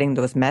 people are getting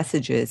those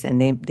messages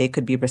and they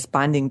could be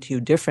responding to you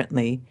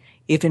differently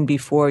even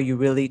before you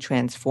really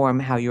transform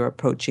how you're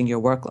approaching your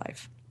work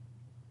life.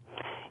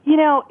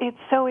 It's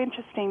so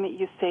interesting that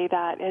you say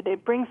that, and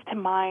it brings to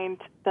mind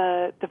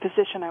the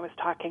physician I was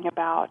talking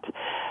about.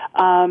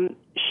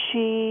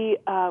 She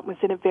was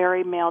in a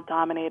very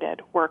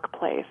male-dominated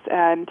workplace,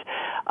 and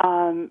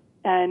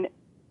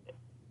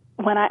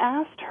when I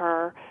asked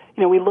her,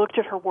 we looked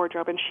at her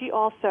wardrobe, and she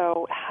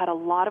also had a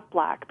lot of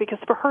black because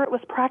for her it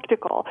was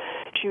practical.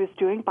 She was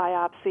doing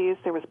biopsies.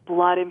 There was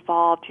blood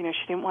involved. She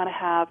didn't want to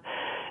have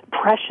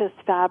precious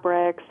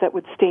fabrics that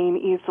would stain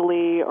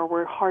easily or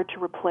were hard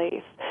to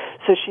replace.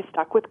 So she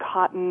stuck with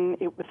cotton.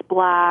 It was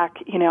black,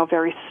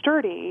 very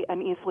sturdy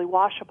and easily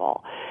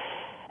washable.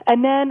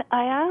 And then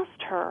I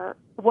asked her,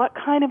 what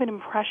kind of an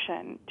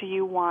impression do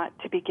you want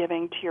to be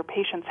giving to your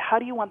patients? How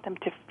do you want them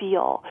to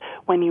feel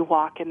when you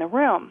walk in the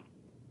room?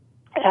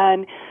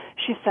 And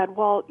she said,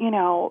 well,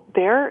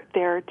 they're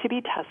there to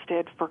be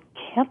tested for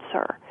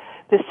cancer.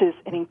 This is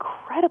an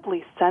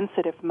incredibly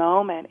sensitive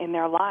moment in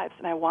their lives,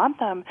 and I want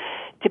them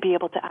to be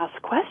able to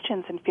ask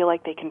questions and feel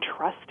like they can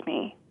trust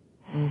me.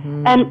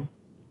 Mm-hmm. And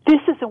this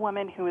is a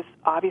woman who is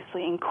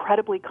obviously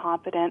incredibly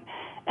confident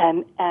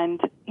and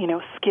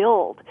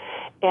skilled,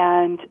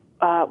 and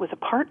was a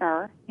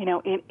partner,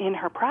 in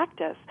her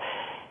practice.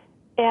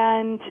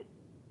 And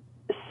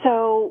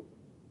so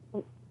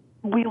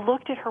we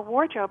looked at her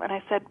wardrobe, and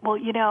I said, well,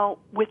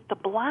 with the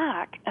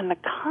black and the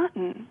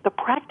cotton, the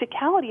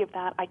practicality of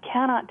that I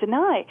cannot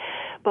deny.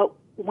 But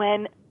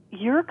when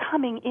you're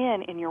coming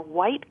in your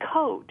white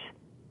coat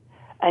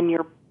and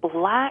your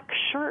black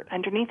shirt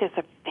underneath, it's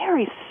a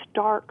very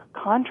stark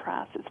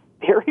contrast. It's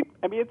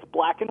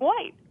black and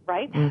white,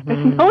 right? Mm-hmm.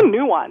 There's no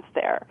nuance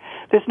there.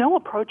 There's no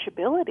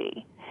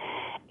approachability.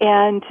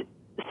 And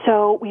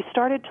so we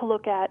started to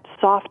look at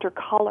softer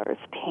colors.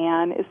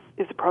 Tan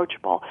is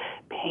approachable,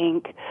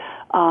 pink,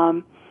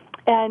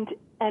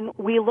 and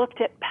we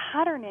looked at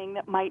patterning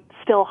that might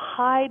still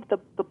hide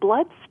the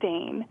blood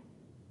stain,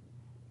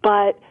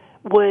 but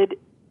would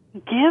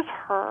give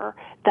her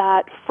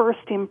that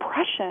first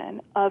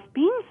impression of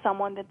being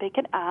someone that they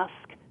could ask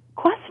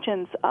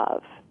questions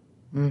of.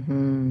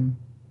 Mm-hmm.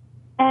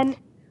 And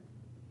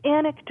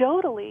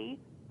anecdotally,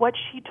 what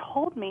she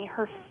told me,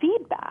 her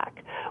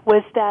feedback,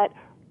 was that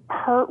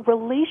her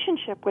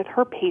relationship with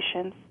her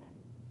patients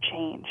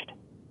changed.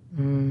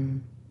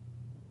 Mm.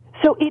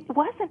 So it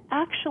wasn't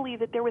actually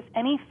that there was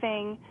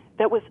anything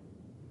that was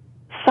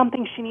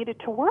something she needed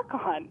to work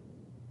on.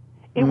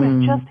 It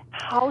was just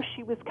how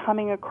she was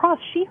coming across.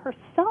 She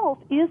herself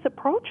is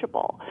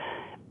approachable,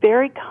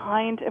 very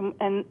kind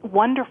and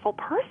wonderful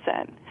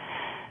person.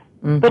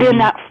 Mm-hmm. But in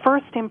that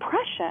first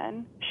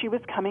impression, she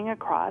was coming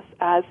across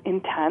as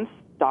intense,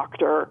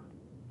 doctor,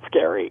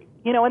 scary,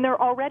 and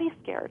they're already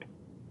scared.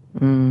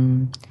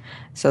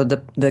 So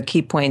the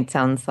key point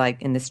sounds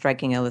like in the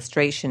striking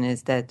illustration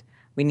is that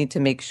we need to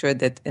make sure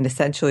that, and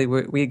essentially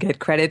we get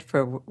credit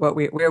for where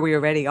we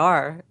already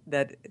are,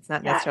 that it's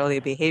not necessarily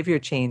a behavior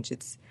change,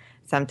 it's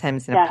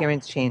sometimes an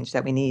appearance change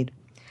that we need.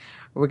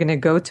 We're going to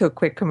go to a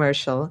quick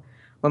commercial.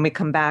 When we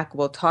come back,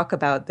 we'll talk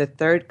about the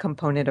third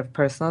component of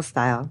personal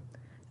style,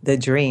 the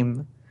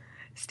dream.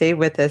 Stay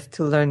with us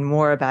to learn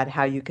more about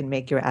how you can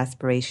make your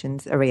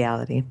aspirations a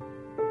reality.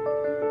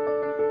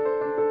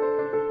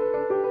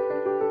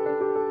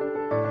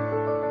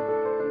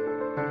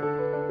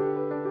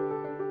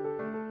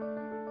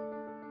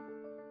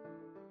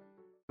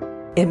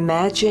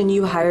 Imagine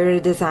you hired a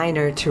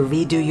designer to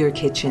redo your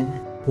kitchen.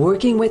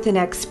 Working with an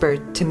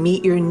expert to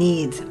meet your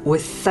needs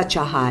was such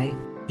a high.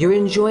 You're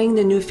enjoying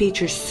the new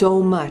features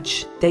so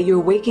much that you're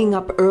waking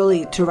up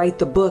early to write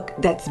the book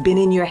that's been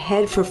in your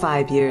head for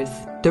 5 years.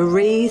 The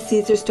raised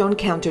Caesar stone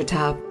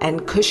countertop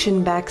and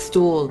cushioned back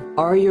stool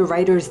are your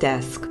writer's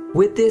desk.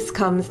 With this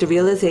comes the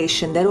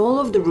realization that all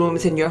of the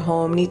rooms in your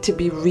home need to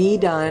be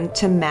redone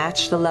to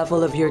match the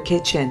level of your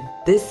kitchen.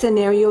 This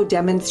scenario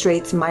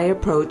demonstrates my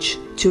approach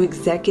to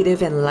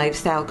executive and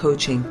lifestyle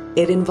coaching.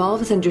 It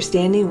involves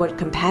understanding what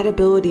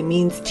compatibility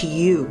means to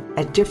you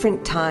at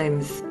different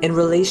times in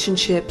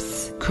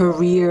relationships,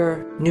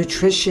 career,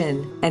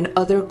 nutrition, and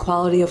other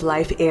quality of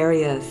life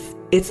areas.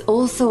 It's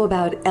also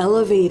about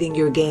elevating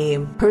your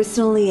game,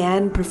 personally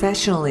and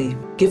professionally.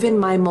 Given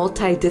my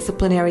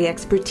multidisciplinary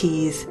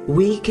expertise,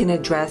 we can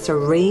address a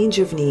range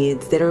of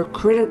needs that are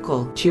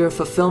critical to your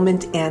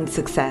fulfillment and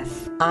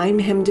success. I'm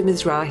Hamda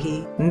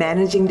Mizrahi,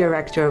 Managing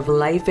Director of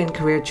Life and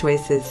Career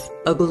Choices,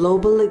 a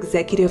global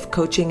executive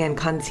coaching and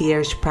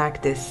concierge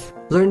practice.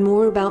 Learn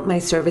more about my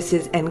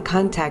services and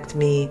contact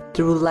me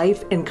through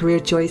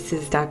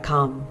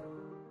lifeandcareerchoices.com.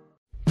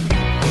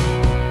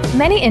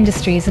 Many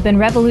industries have been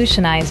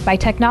revolutionized by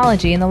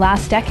technology in the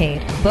last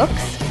decade.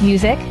 Books,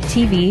 music,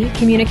 TV,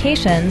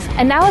 communications,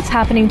 and now it's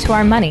happening to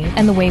our money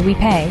and the way we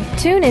pay.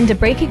 Tune in to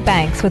Breaking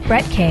Banks with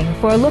Brett King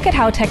for a look at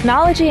how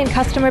technology and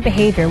customer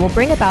behavior will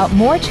bring about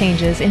more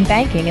changes in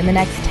banking in the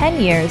next 10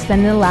 years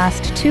than in the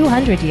last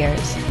 200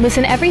 years.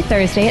 Listen every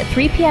Thursday at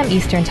 3 p.m.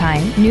 Eastern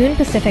Time, noon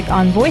Pacific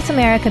on Voice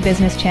America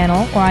Business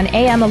Channel or on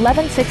AM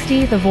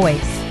 1160 The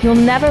Voice. You'll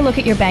never look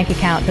at your bank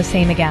account the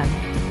same again.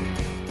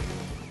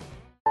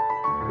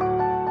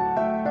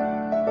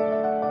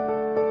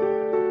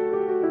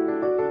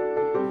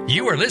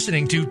 You are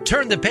listening to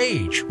Turn the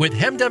Page with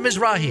Hamda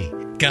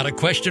Mizrahi. Got a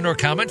question or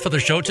comment for the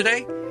show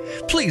today?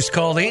 Please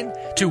call in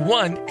to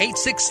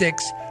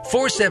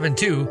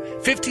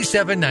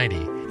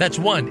 1-866-472-5790. That's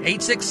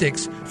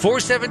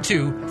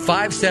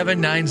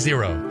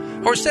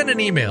 1-866-472-5790. Or send an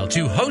email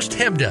to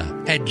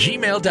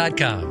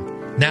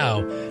hosthemda@gmail.com.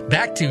 Now,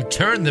 back to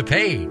Turn the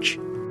Page.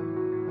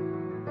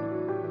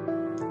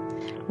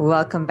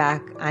 Welcome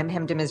back. I'm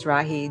Hamda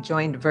Mizrahi,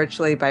 joined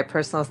virtually by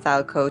personal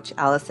style coach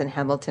Allison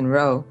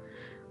Hamilton-Rohe.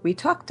 We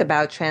talked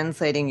about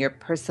translating your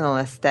personal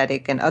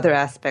aesthetic and other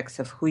aspects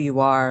of who you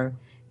are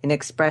in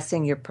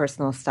expressing your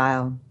personal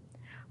style.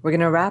 We're going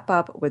to wrap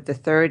up with the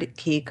third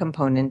key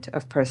component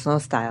of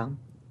personal style,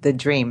 the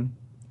dream.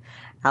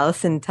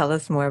 Allison, tell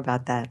us more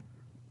about that.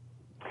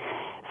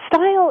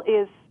 Style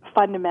is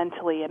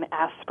fundamentally an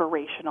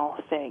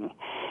aspirational thing.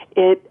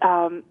 It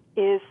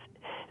is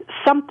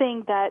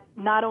something that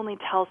not only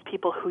tells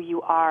people who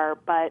you are,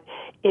 but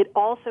it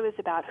also is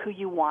about who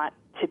you want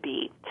to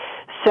be.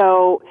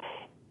 So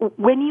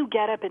when you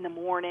get up in the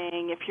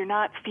morning, if you're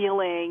not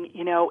feeling,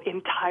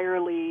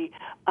 entirely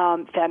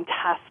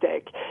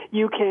fantastic,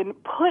 you can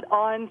put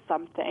on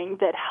something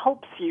that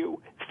helps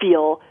you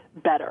feel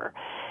better.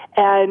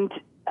 And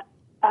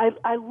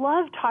I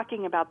love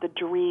talking about the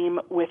dream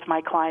with my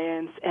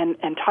clients and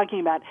talking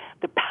about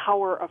the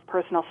power of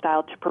personal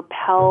style to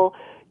propel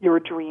your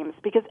dreams,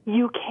 because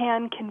you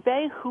can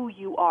convey who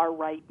you are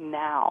right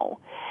now.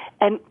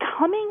 And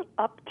coming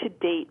up to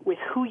date with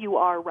who you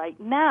are right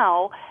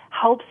now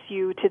helps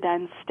you to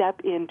then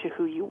step into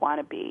who you want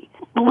to be.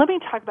 Let me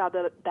talk about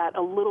that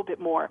a little bit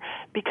more,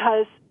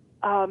 because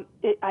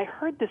I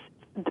heard this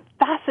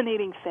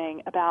fascinating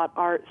thing about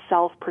our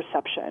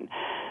self-perception.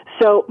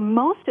 So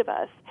most of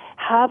us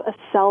have a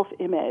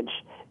self-image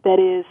that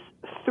is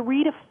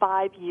 3 to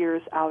 5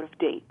 years out of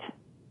date.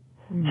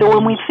 Mm-hmm. So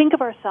when we think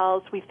of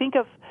ourselves, we think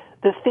of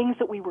the things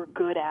that we were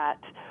good at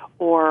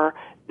or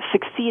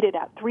succeeded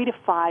at 3 to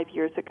 5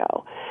 years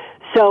ago.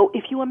 So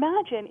if you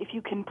imagine, if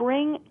you can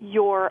bring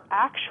your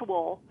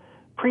actual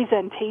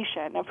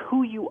presentation of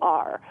who you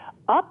are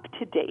up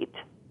to date,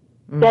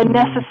 mm-hmm. then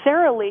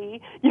necessarily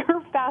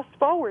you're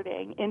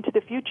fast-forwarding into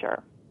the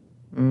future.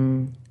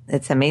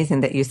 It's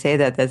amazing that you say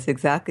that. That's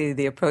exactly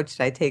the approach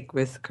that I take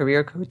with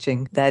career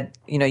coaching, that,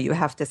 you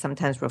have to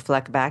sometimes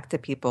reflect back to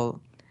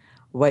people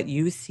what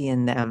you see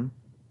in them,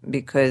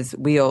 because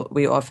we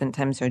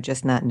oftentimes are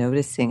just not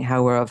noticing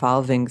how we're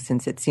evolving,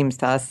 since it seems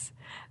to us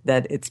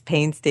that it's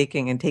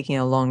painstaking and taking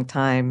a long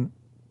time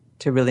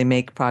to really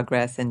make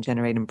progress and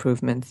generate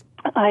improvements.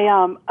 I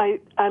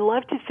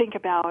love to think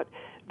about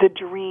the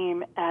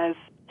dream as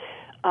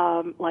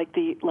like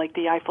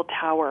the Eiffel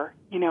Tower,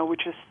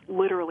 which is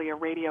literally a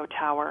radio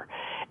tower.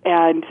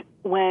 And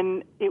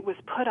when it was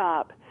put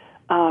up,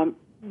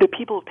 the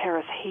people of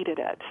Paris hated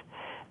it.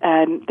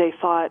 And they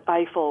thought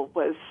Eiffel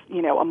was,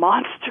 a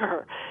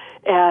monster.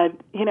 And,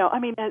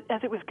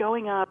 as it was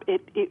going up,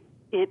 it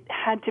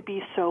had to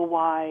be so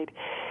wide.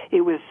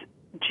 It was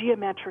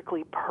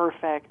geometrically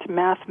perfect,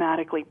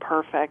 mathematically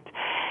perfect.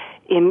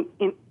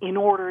 In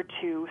order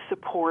to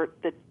support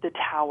the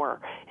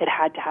tower, it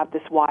had to have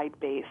this wide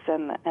base,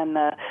 and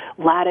the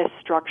lattice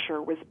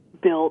structure was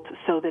built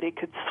so that it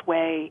could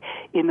sway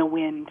in the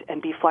wind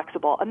and be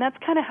flexible. And that's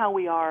kind of how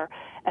we are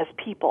as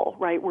people,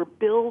 right? We're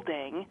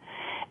building,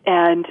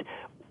 and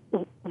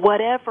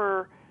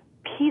whatever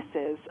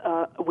pieces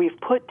we've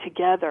put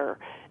together,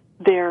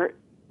 they're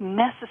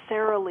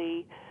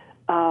necessarily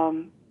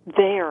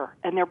there,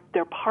 and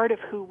they're part of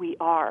who we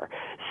are.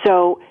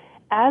 So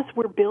as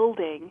we're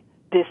building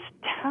this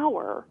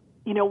tower,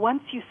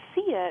 once you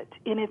see it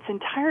in its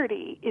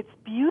entirety, it's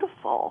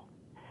beautiful.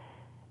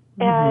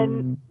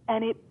 And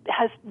it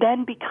has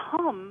then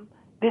become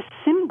this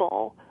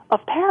symbol of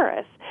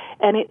Paris.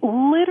 And it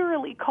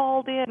literally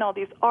called in all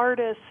these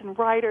artists and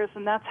writers,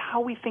 and that's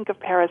how we think of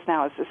Paris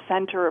now, as the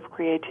center of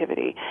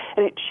creativity.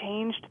 And it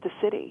changed the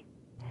city.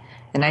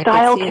 And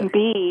Style can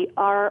be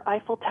our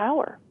Eiffel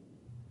Tower.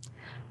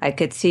 I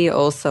could see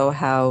also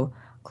how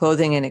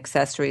clothing and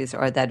accessories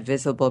are that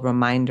visible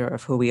reminder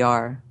of who we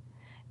are.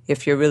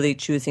 If you're really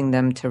choosing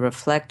them to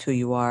reflect who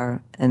you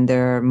are, and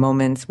there are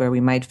moments where we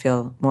might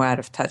feel more out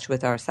of touch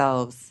with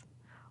ourselves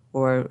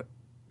or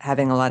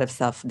having a lot of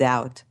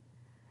self-doubt,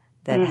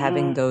 that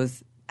having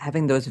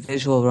those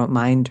visual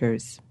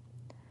reminders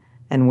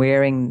and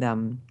wearing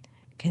them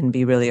can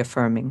be really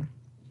affirming.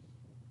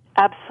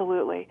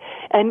 Absolutely.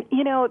 And,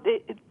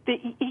 it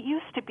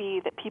used to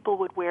be that people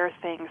would wear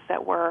things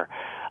that were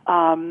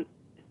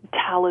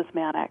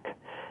talismanic.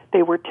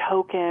 They were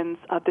tokens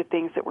of the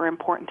things that were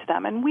important to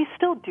them. And we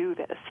still do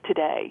this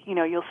today.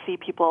 You'll see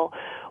people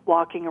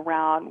walking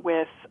around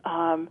with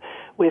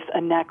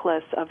a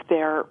necklace of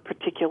their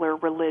particular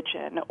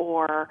religion,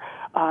 or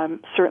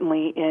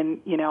certainly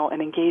in,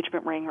 an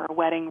engagement ring or a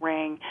wedding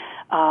ring.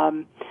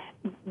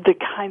 The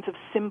kinds of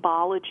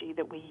symbology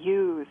that we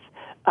use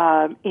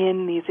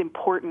in these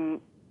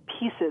important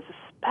pieces,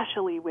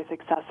 especially with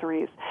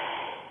accessories.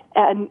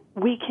 And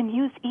we can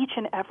use each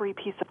and every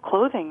piece of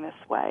clothing this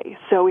way.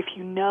 So if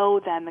you know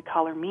then the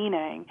color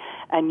meaning,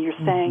 and you're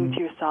saying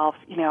to yourself,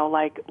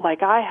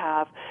 like I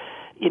have,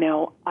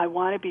 I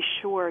want to be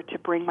sure to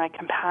bring my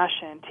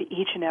compassion to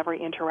each and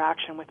every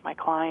interaction with my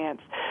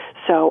clients.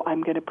 So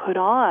I'm going to put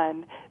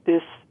on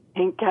this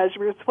pink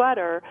cashmere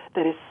sweater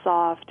that is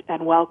soft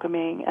and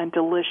welcoming and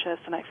delicious,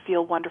 and I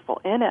feel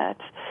wonderful in it.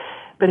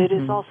 But it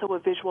is also a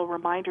visual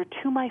reminder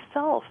to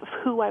myself of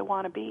who I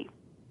want to be.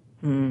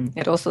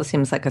 It also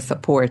seems like a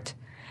support.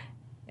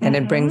 And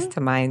it brings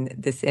to mind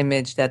this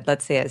image that,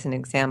 let's say as an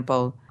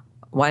example,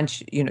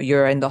 once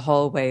you're in the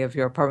hallway of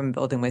your apartment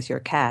building with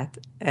your cat,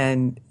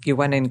 and you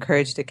want to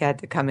encourage the cat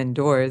to come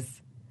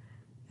indoors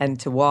and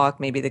to walk.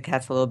 Maybe the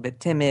cat's a little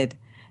bit timid.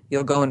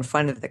 You'll go in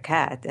front of the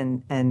cat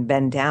and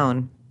bend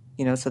down,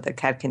 so the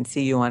cat can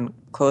see you on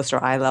closer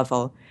eye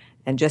level,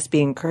 and just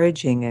be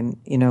encouraging and,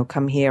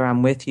 come here,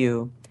 I'm with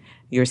you,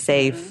 you're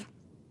safe.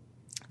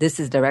 This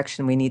is the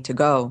direction we need to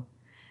go.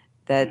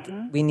 That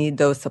we need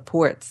those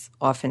supports,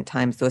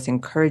 oftentimes those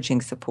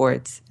encouraging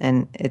supports,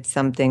 and it's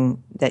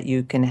something that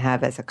you can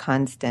have as a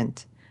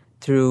constant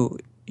through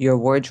your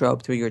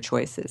wardrobe, through your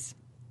choices.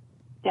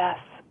 Yes.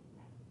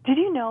 Did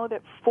you know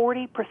that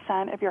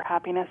 40% of your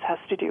happiness has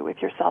to do with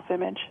your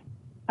self-image?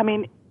 I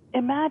mean,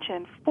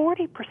 imagine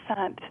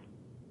 40%.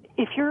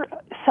 If your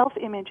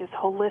self-image is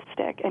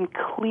holistic and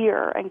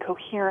clear and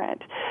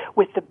coherent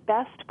with the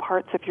best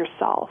parts of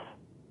yourself,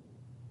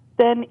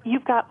 then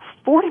you've got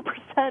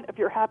 40% of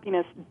your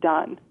happiness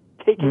done,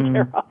 taken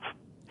care of.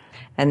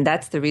 And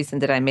that's the reason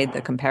that I made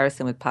the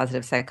comparison with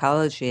positive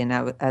psychology.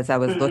 And as I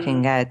was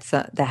looking at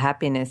the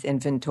happiness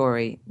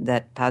inventory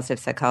that positive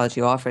psychology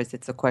offers,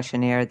 it's a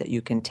questionnaire that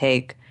you can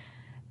take.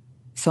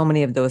 So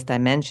many of those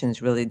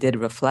dimensions really did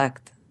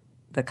reflect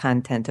the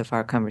content of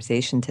our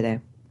conversation today.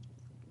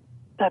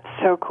 That's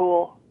so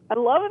cool. I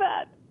love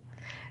that.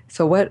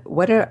 So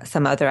what are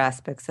some other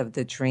aspects of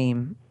the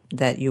dream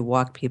that you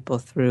walk people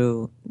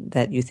through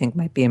that you think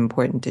might be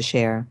important to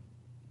share?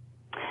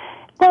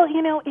 Well,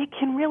 it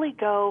can really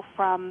go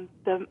from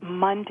the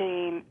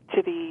mundane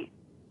to the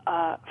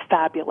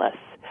fabulous.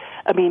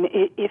 I mean,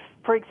 if,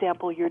 for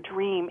example, your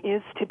dream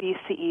is to be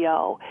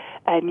CEO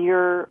and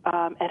you're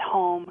at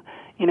home,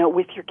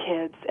 with your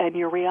kids, and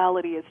your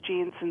reality is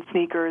jeans and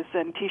sneakers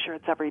and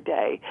T-shirts every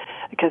day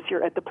because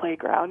you're at the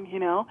playground,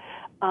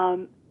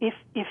 if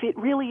it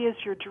really is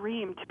your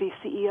dream to be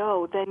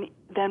CEO,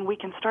 then we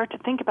can start to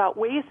think about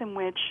ways in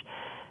which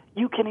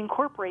you can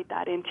incorporate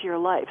that into your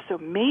life. So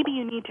maybe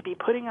you need to be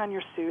putting on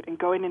your suit and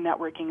going to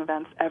networking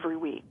events every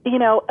week.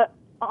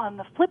 On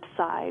the flip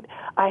side,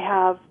 I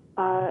have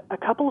a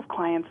couple of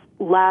clients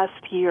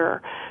last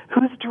year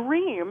whose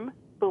dream,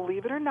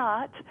 believe it or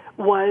not,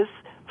 was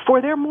for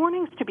their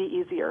mornings to be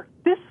easier.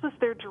 This was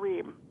their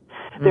dream.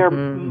 They're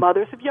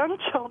mothers of young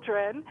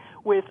children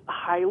with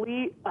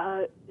highly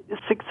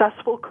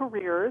successful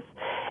careers,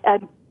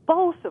 and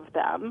both of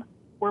them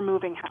were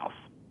moving house.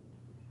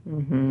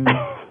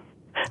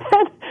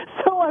 And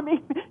so,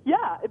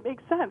 it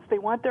makes sense. They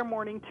want their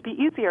morning to be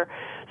easier.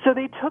 So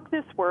they took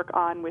this work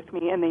on with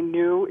me, and they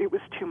knew it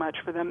was too much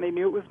for them. They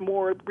knew it was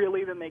more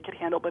really than they could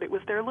handle, but it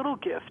was their little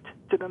gift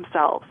to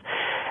themselves.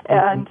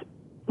 And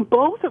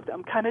both of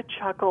them kind of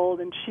chuckled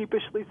and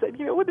sheepishly said,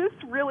 this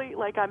really,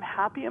 I'm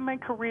happy in my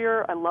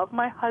career. I love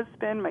my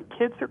husband. My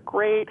kids are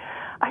great.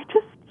 I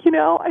just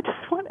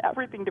want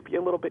everything to be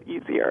a little bit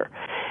easier.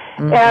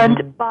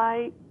 And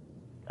by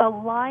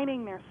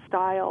aligning their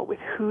style with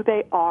who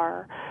they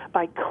are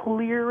by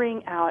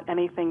clearing out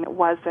anything that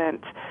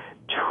wasn't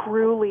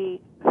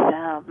truly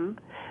them,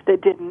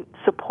 that didn't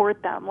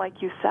support them,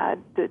 like you said,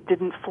 that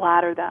didn't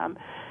flatter them,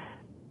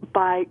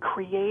 by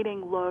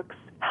creating looks,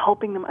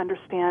 helping them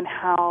understand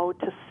how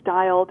to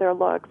style their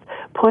looks,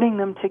 putting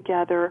them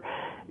together,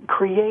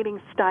 creating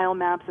style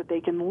maps that they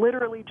can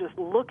literally just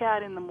look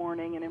at in the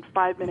morning, and in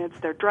 5 minutes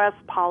they're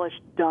dressed,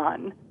 polished,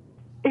 done.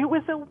 It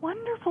was a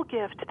wonderful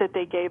gift that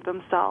they gave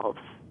themselves.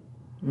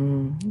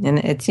 And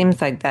it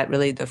seems like that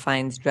really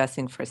defines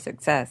dressing for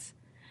success.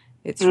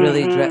 It's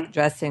really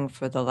dressing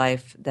for the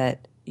life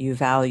that you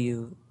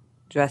value,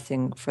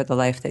 dressing for the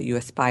life that you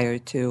aspire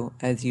to,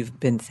 as you've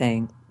been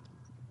saying.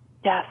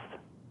 Yes,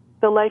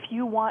 the life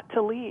you want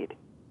to lead.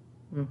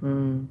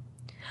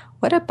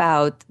 What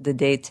about the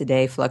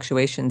day-to-day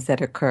fluctuations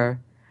that occur?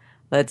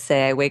 Let's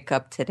say I wake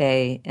up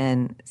today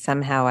and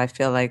somehow I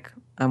feel like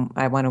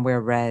I want to wear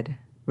red.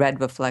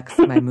 Red reflects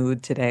my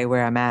mood today,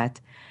 where I'm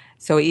at.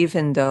 So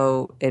even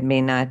though it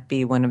may not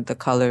be one of the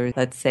colors,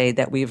 let's say,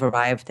 that we've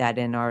arrived at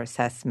in our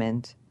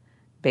assessment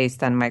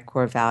based on my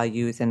core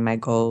values and my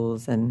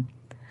goals and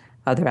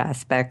other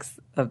aspects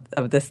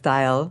of the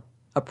style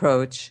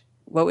approach,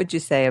 what would you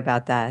say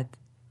about that?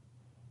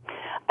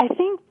 I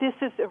think this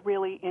is a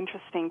really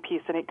interesting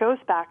piece, and it goes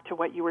back to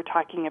what you were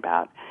talking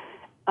about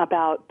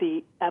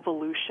the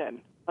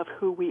evolution of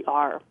who we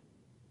are.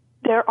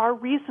 There are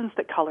reasons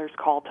that colors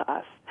call to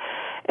us,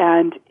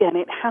 and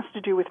it has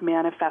to do with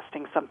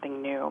manifesting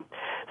something new.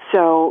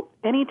 So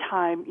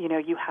anytime,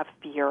 you have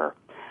fear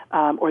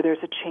or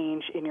there's a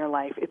change in your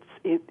life,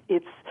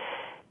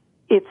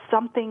 it's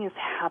something is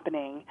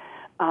happening.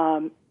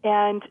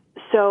 And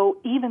so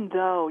even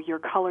though your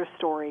color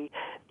story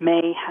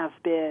may have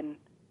been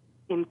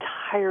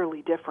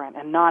entirely different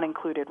and not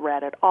included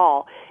red at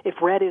all, if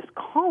red is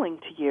calling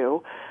to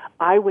you,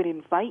 I would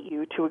invite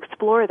you to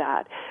explore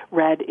that.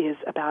 Red is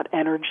about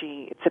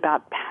energy. It's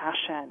about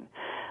passion.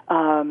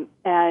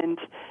 And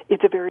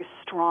it's a very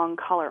strong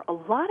color. A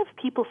lot of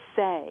people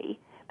say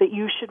that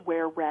you should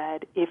wear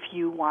red if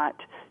you want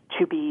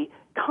to be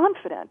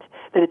confident,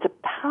 that it's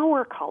a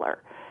power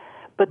color.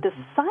 But the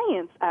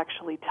science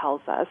actually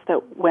tells us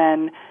that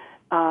when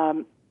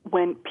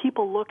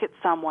people look at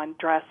someone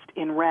dressed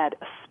in red,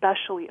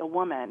 especially a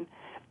woman,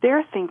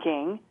 they're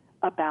thinking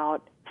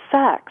about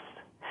sex.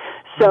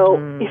 So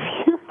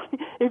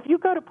if you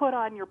go to put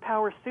on your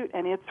power suit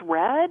and it's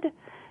red,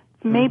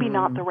 it's maybe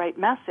not the right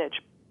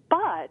message.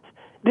 But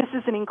this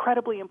is an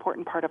incredibly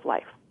important part of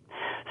life.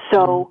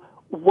 So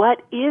what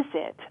is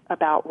it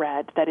about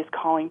red that is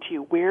calling to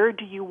you? Where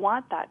do you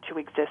want that to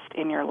exist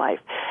in your life?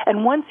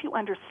 And once you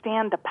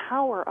understand the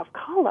power of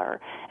color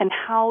and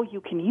how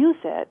you can use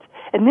it,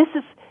 and this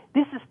is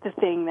the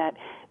thing that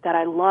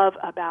I love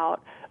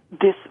about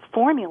this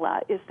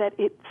formula, is that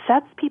it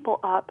sets people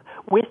up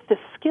with the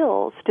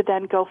skills to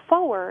then go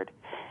forward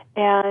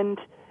and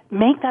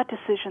make that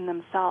decision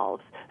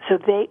themselves so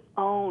they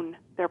own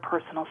their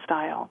personal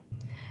style.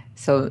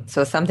 So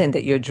something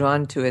that you're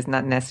drawn to is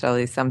not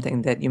necessarily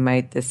something that you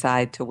might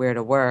decide to wear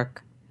to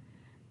work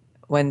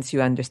once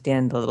you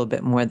understand a little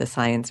bit more the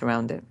science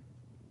around it.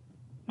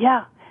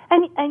 Yeah.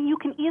 And you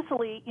can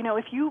easily,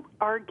 if you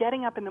are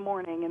getting up in the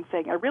morning and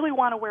saying, I really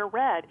want to wear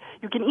red,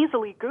 you can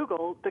easily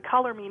Google the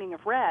color meaning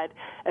of red,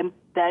 and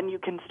then you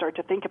can start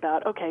to think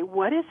about, okay,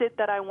 what is it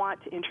that I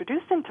want to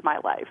introduce into my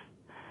life?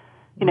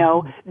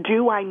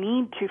 Do I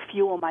need to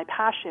fuel my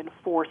passion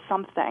for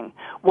something?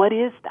 What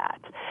is that?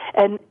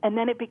 And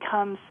then it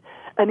becomes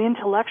an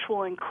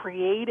intellectual and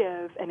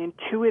creative and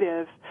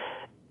intuitive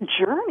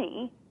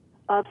journey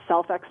of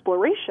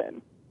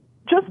self-exploration.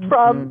 Just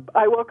from,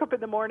 I woke up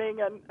in the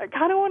morning and I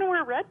kind of want to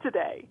wear red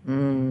today.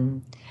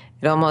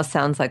 It almost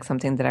sounds like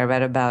something that I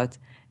read about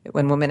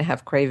when women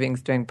have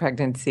cravings during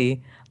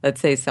pregnancy.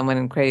 Let's say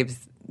someone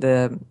craves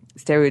the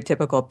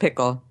stereotypical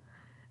pickle,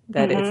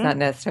 that it's not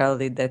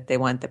necessarily that they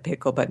want the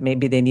pickle, but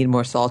maybe they need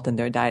more salt in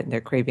their diet and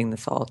they're craving the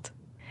salt.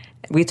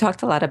 We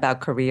talked a lot about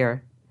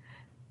career.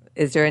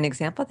 Is there an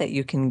example that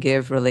you can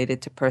give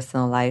related to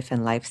personal life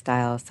and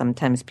lifestyle?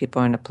 Sometimes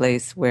people are in a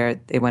place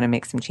where they want to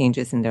make some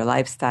changes in their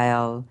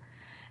lifestyle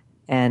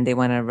and they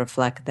want to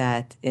reflect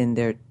that in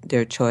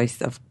their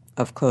choice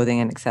of clothing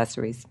and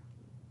accessories.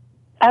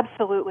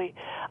 Absolutely.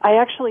 I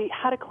actually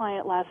had a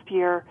client last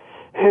year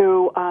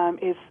who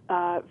is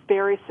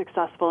very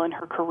successful in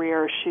her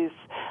career. She's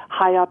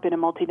high up in a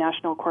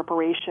multinational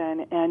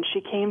corporation, and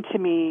she came to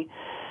me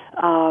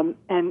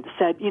and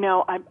said,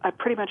 I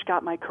pretty much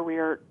got my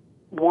career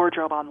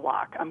wardrobe on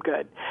lock. I'm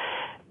good.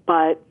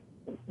 But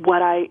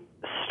what I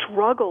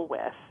struggle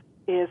with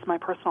is my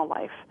personal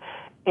life.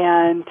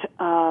 And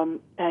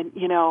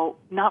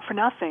not for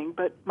nothing,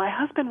 but my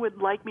husband would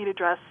like me to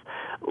dress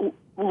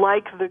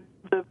like the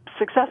the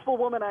successful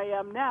woman I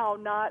am now,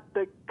 not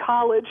the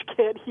college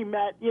kid he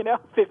met,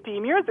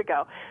 15 years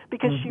ago,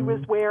 because she was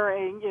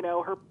wearing,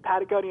 her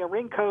Patagonia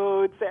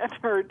raincoats and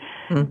her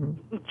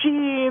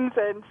jeans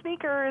and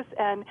sneakers,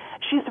 and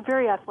she's a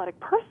very athletic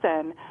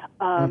person,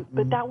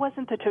 but that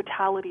wasn't the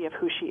totality of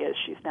who she is.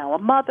 She's now a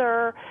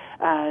mother,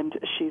 and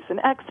she's an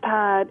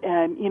expat,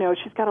 and,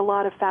 she's got a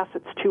lot of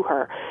facets to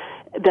her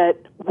that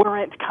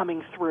weren't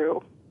coming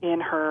through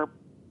in her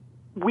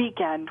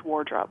weekend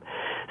wardrobe.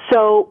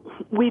 So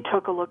we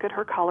took a look at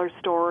her color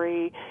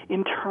story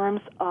in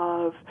terms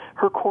of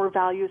her core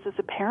values as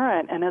a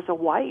parent and as a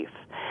wife.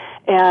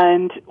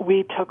 And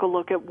we took a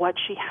look at what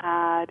she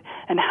had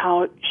and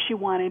how she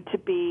wanted to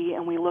be,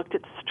 and we looked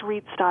at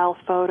street style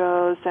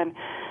photos. And,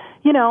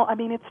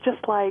 it's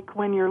just like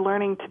when you're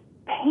learning to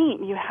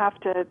paint, you have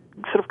to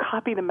sort of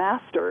copy the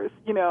masters,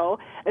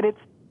 and it's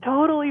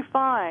totally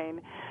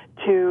fine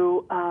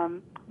to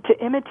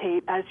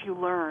imitate as you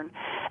learn.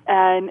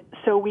 And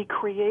so we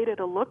created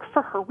a look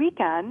for her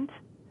weekend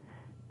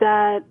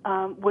that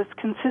was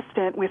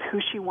consistent with who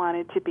she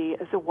wanted to be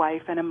as a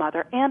wife and a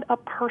mother and a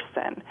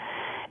person.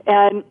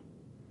 And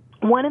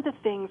one of the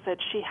things that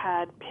she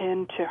had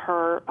pinned to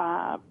her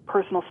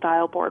personal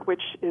style board,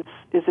 which is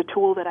a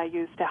tool that I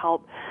use to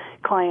help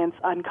clients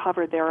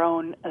uncover their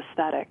own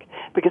aesthetic,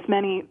 because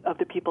many of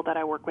the people that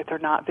I work with are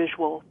not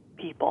visual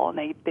people,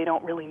 and they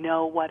don't really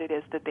know what it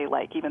is that they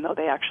like, even though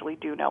they actually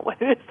do know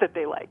what it is that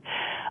they like,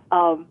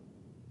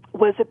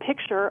 was a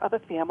picture of a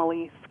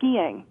family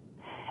skiing.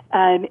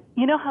 And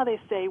you know how they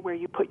say where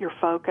you put your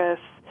focus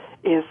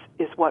is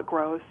what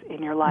grows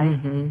in your life?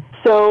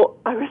 So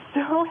I was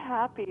so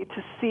happy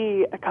to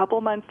see a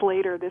couple months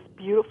later this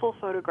beautiful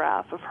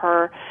photograph of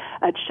her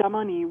at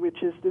Chamonix,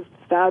 which is this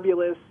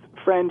fabulous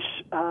French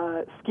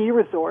ski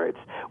resort,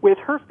 with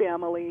her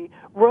family,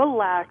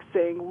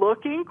 relaxing,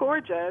 looking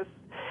gorgeous,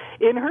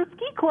 in her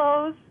ski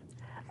clothes,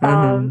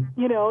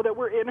 that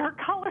were in her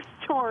color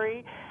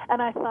story.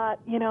 And I thought,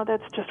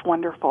 that's just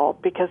wonderful,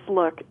 because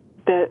look,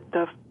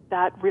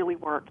 that really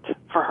worked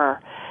for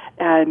her.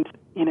 And,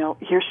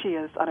 here she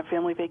is on a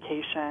family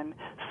vacation,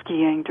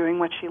 skiing, doing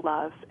what she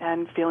loves,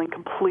 and feeling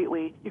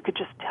completely, you could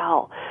just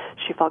tell,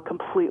 she felt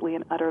completely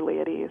and utterly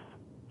at ease.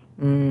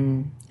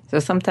 So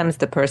sometimes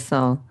the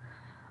personal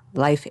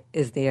life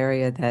is the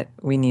area that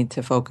we need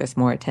to focus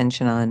more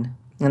attention on.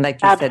 And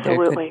like you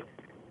Absolutely. said,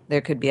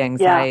 there could be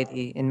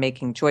anxiety in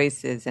making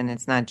choices, and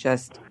it's not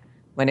just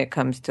when it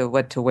comes to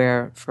what to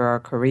wear for our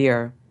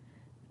career.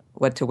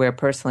 What to wear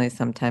personally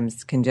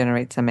sometimes can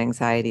generate some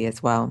anxiety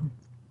as well.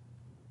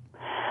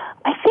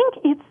 I think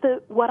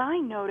what I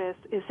notice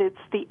is it's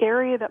the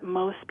area that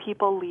most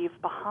people leave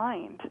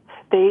behind.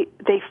 They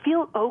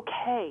feel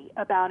okay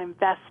about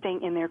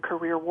investing in their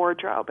career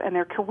wardrobe, and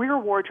their career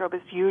wardrobe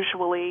is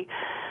usually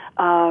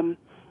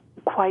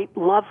quite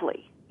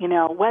lovely,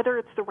 whether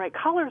it's the right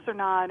colors or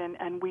not,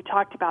 and we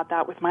talked about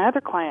that with my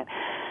other client.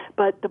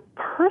 But the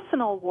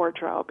personal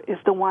wardrobe is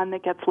the one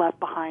that gets left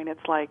behind.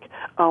 It's like,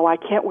 oh, I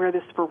can't wear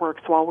this for work,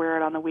 so I'll wear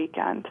it on the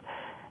weekend.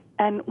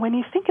 And when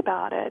you think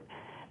about it,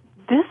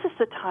 this is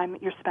the time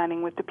that you're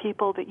spending with the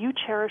people that you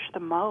cherish the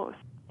most.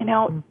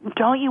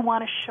 Don't you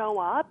want to show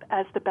up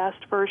as the best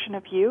version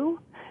of you?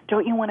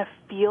 Don't you want to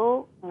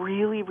feel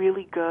really,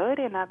 really good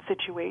in that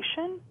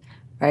situation?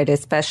 Right,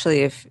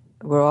 especially if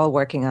we're all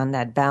working on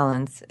that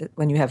balance.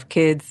 When you have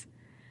kids,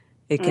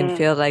 it can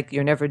feel like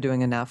you're never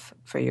doing enough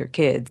for your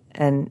kids.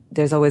 And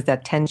there's always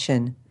that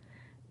tension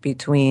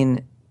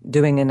between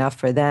doing enough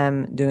for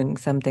them, doing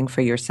something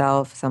for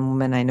yourself. Some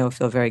women I know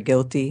feel very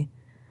guilty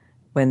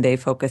when they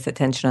focus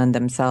attention on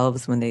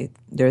themselves, when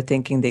they're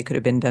thinking they could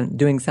have been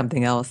doing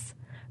something else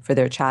for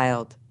their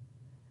child.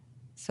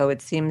 So it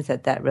seems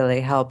that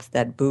really helps,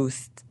 that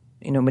boost,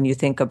 when you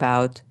think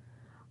about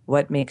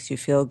what makes you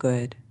feel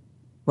good,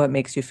 what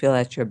makes you feel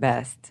at your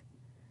best,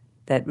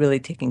 that really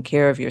taking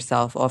care of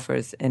yourself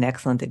offers an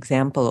excellent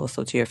example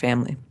also to your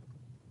family.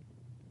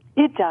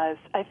 It does.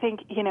 I think,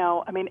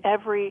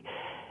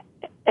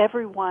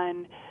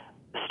 everyone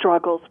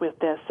struggles with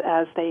this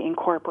as they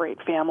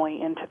incorporate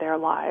family into their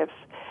lives.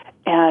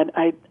 And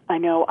I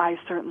know I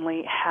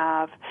certainly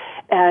have.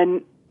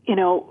 And,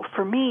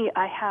 for me,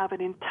 I have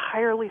an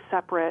entirely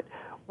separate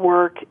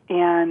work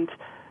and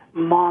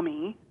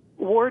mommy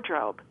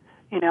wardrobe,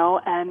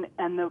 and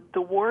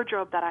the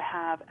wardrobe that I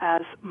have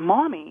as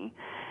mommy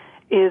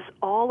is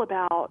all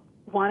about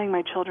wanting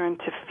my children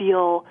to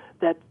feel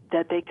that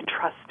they can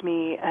trust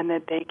me and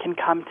that they can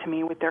come to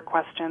me with their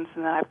questions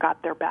and that I've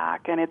got their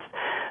back, and it's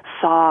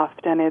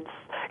soft and it's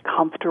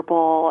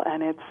comfortable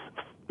and it's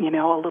a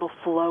little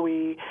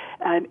flowy,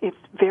 and it's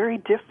very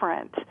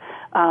different.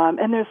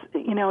 And there's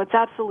it's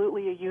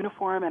absolutely a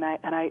uniform, and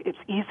it's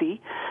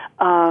easy.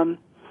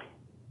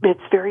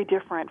 It's very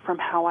different from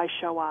how I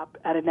show up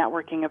at a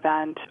networking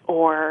event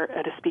or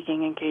at a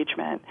speaking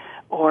engagement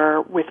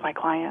or with my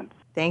clients.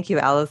 Thank you,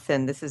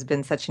 Allison. This has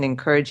been such an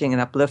encouraging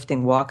and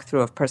uplifting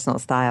walkthrough of personal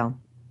style.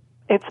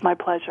 It's my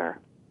pleasure.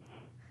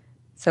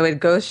 So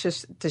it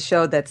goes to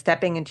show that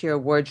stepping into your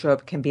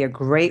wardrobe can be a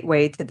great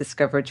way to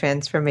discover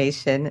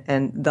transformation.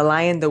 And The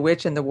Lion, the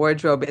Witch, and the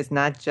Wardrobe is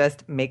not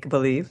just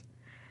make-believe.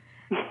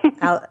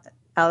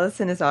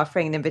 Allison is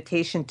offering an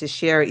invitation to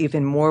share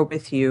even more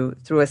with you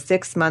through a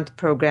 6-month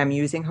program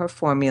using her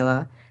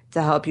formula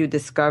to help you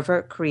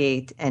discover,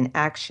 create, and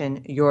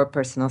action your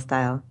personal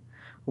style.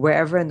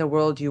 Wherever in the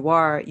world you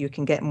are, you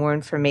can get more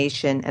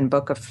information and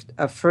book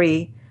a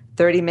free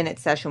 30-minute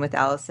session with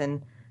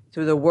Allison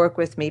through the Work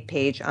With Me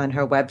page on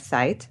her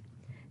website,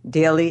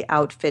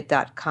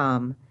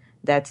 dailyoutfit.com.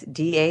 That's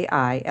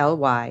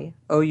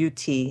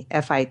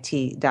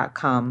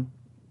DAILYOUTFIT.com.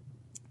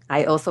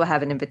 I also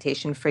have an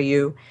invitation for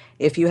you.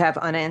 If you have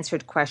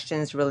unanswered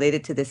questions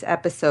related to this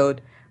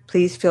episode,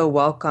 please feel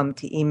welcome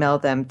to email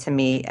them to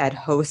me at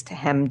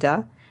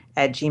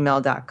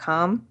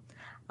hosthemda@gmail.com.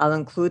 I'll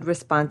include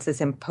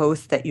responses in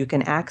posts that you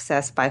can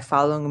access by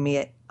following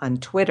me on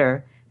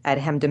Twitter at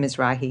Hemda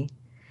Mizrahi.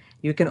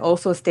 You can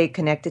also stay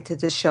connected to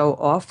the show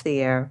off the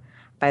air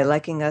by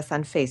liking us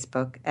on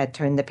Facebook at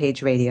Turn the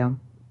Page Radio.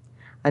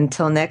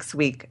 Until next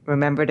week,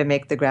 remember to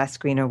make the grass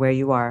greener where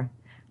you are.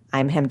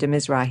 I'm Hemda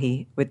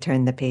Mizrahi with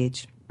Turn the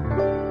Page.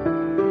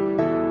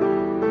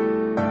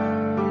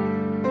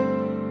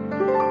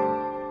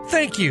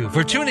 Thank you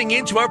for tuning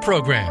in to our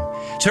program.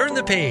 Turn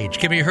the Page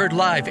can be heard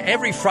live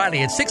every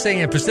Friday at 6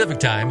 a.m. Pacific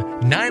Time,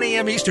 9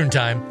 a.m. Eastern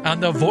Time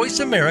on the Voice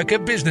America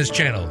Business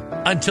Channel.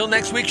 Until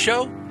next week's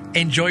show,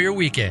 enjoy your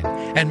weekend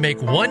and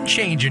make one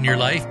change in your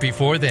life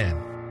before then.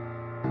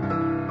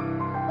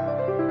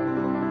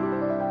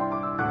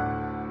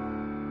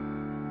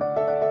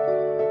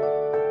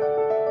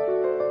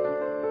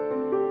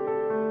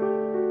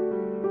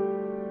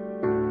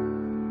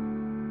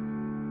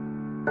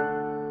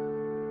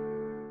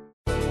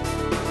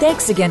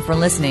 Thanks again for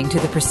listening to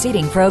the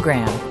preceding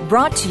program,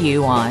 brought to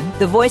you on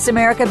the Voice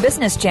America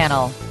Business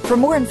Channel. For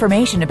more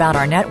information about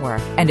our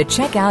network and to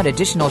check out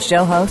additional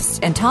show hosts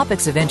and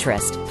topics of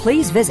interest,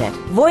 please visit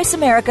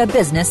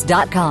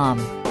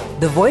voiceamericabusiness.com.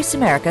 The Voice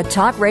America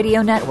Talk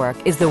Radio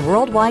Network is the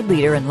worldwide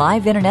leader in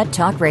live Internet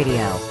talk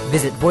radio.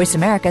 Visit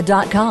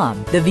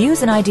voiceamerica.com. The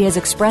views and ideas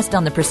expressed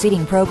on the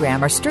preceding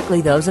program are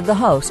strictly those of the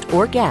host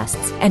or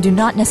guests and do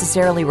not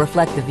necessarily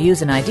reflect the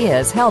views and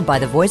ideas held by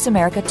the Voice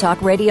America Talk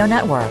Radio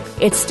Network,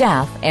 its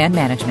staff, and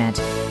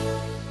management.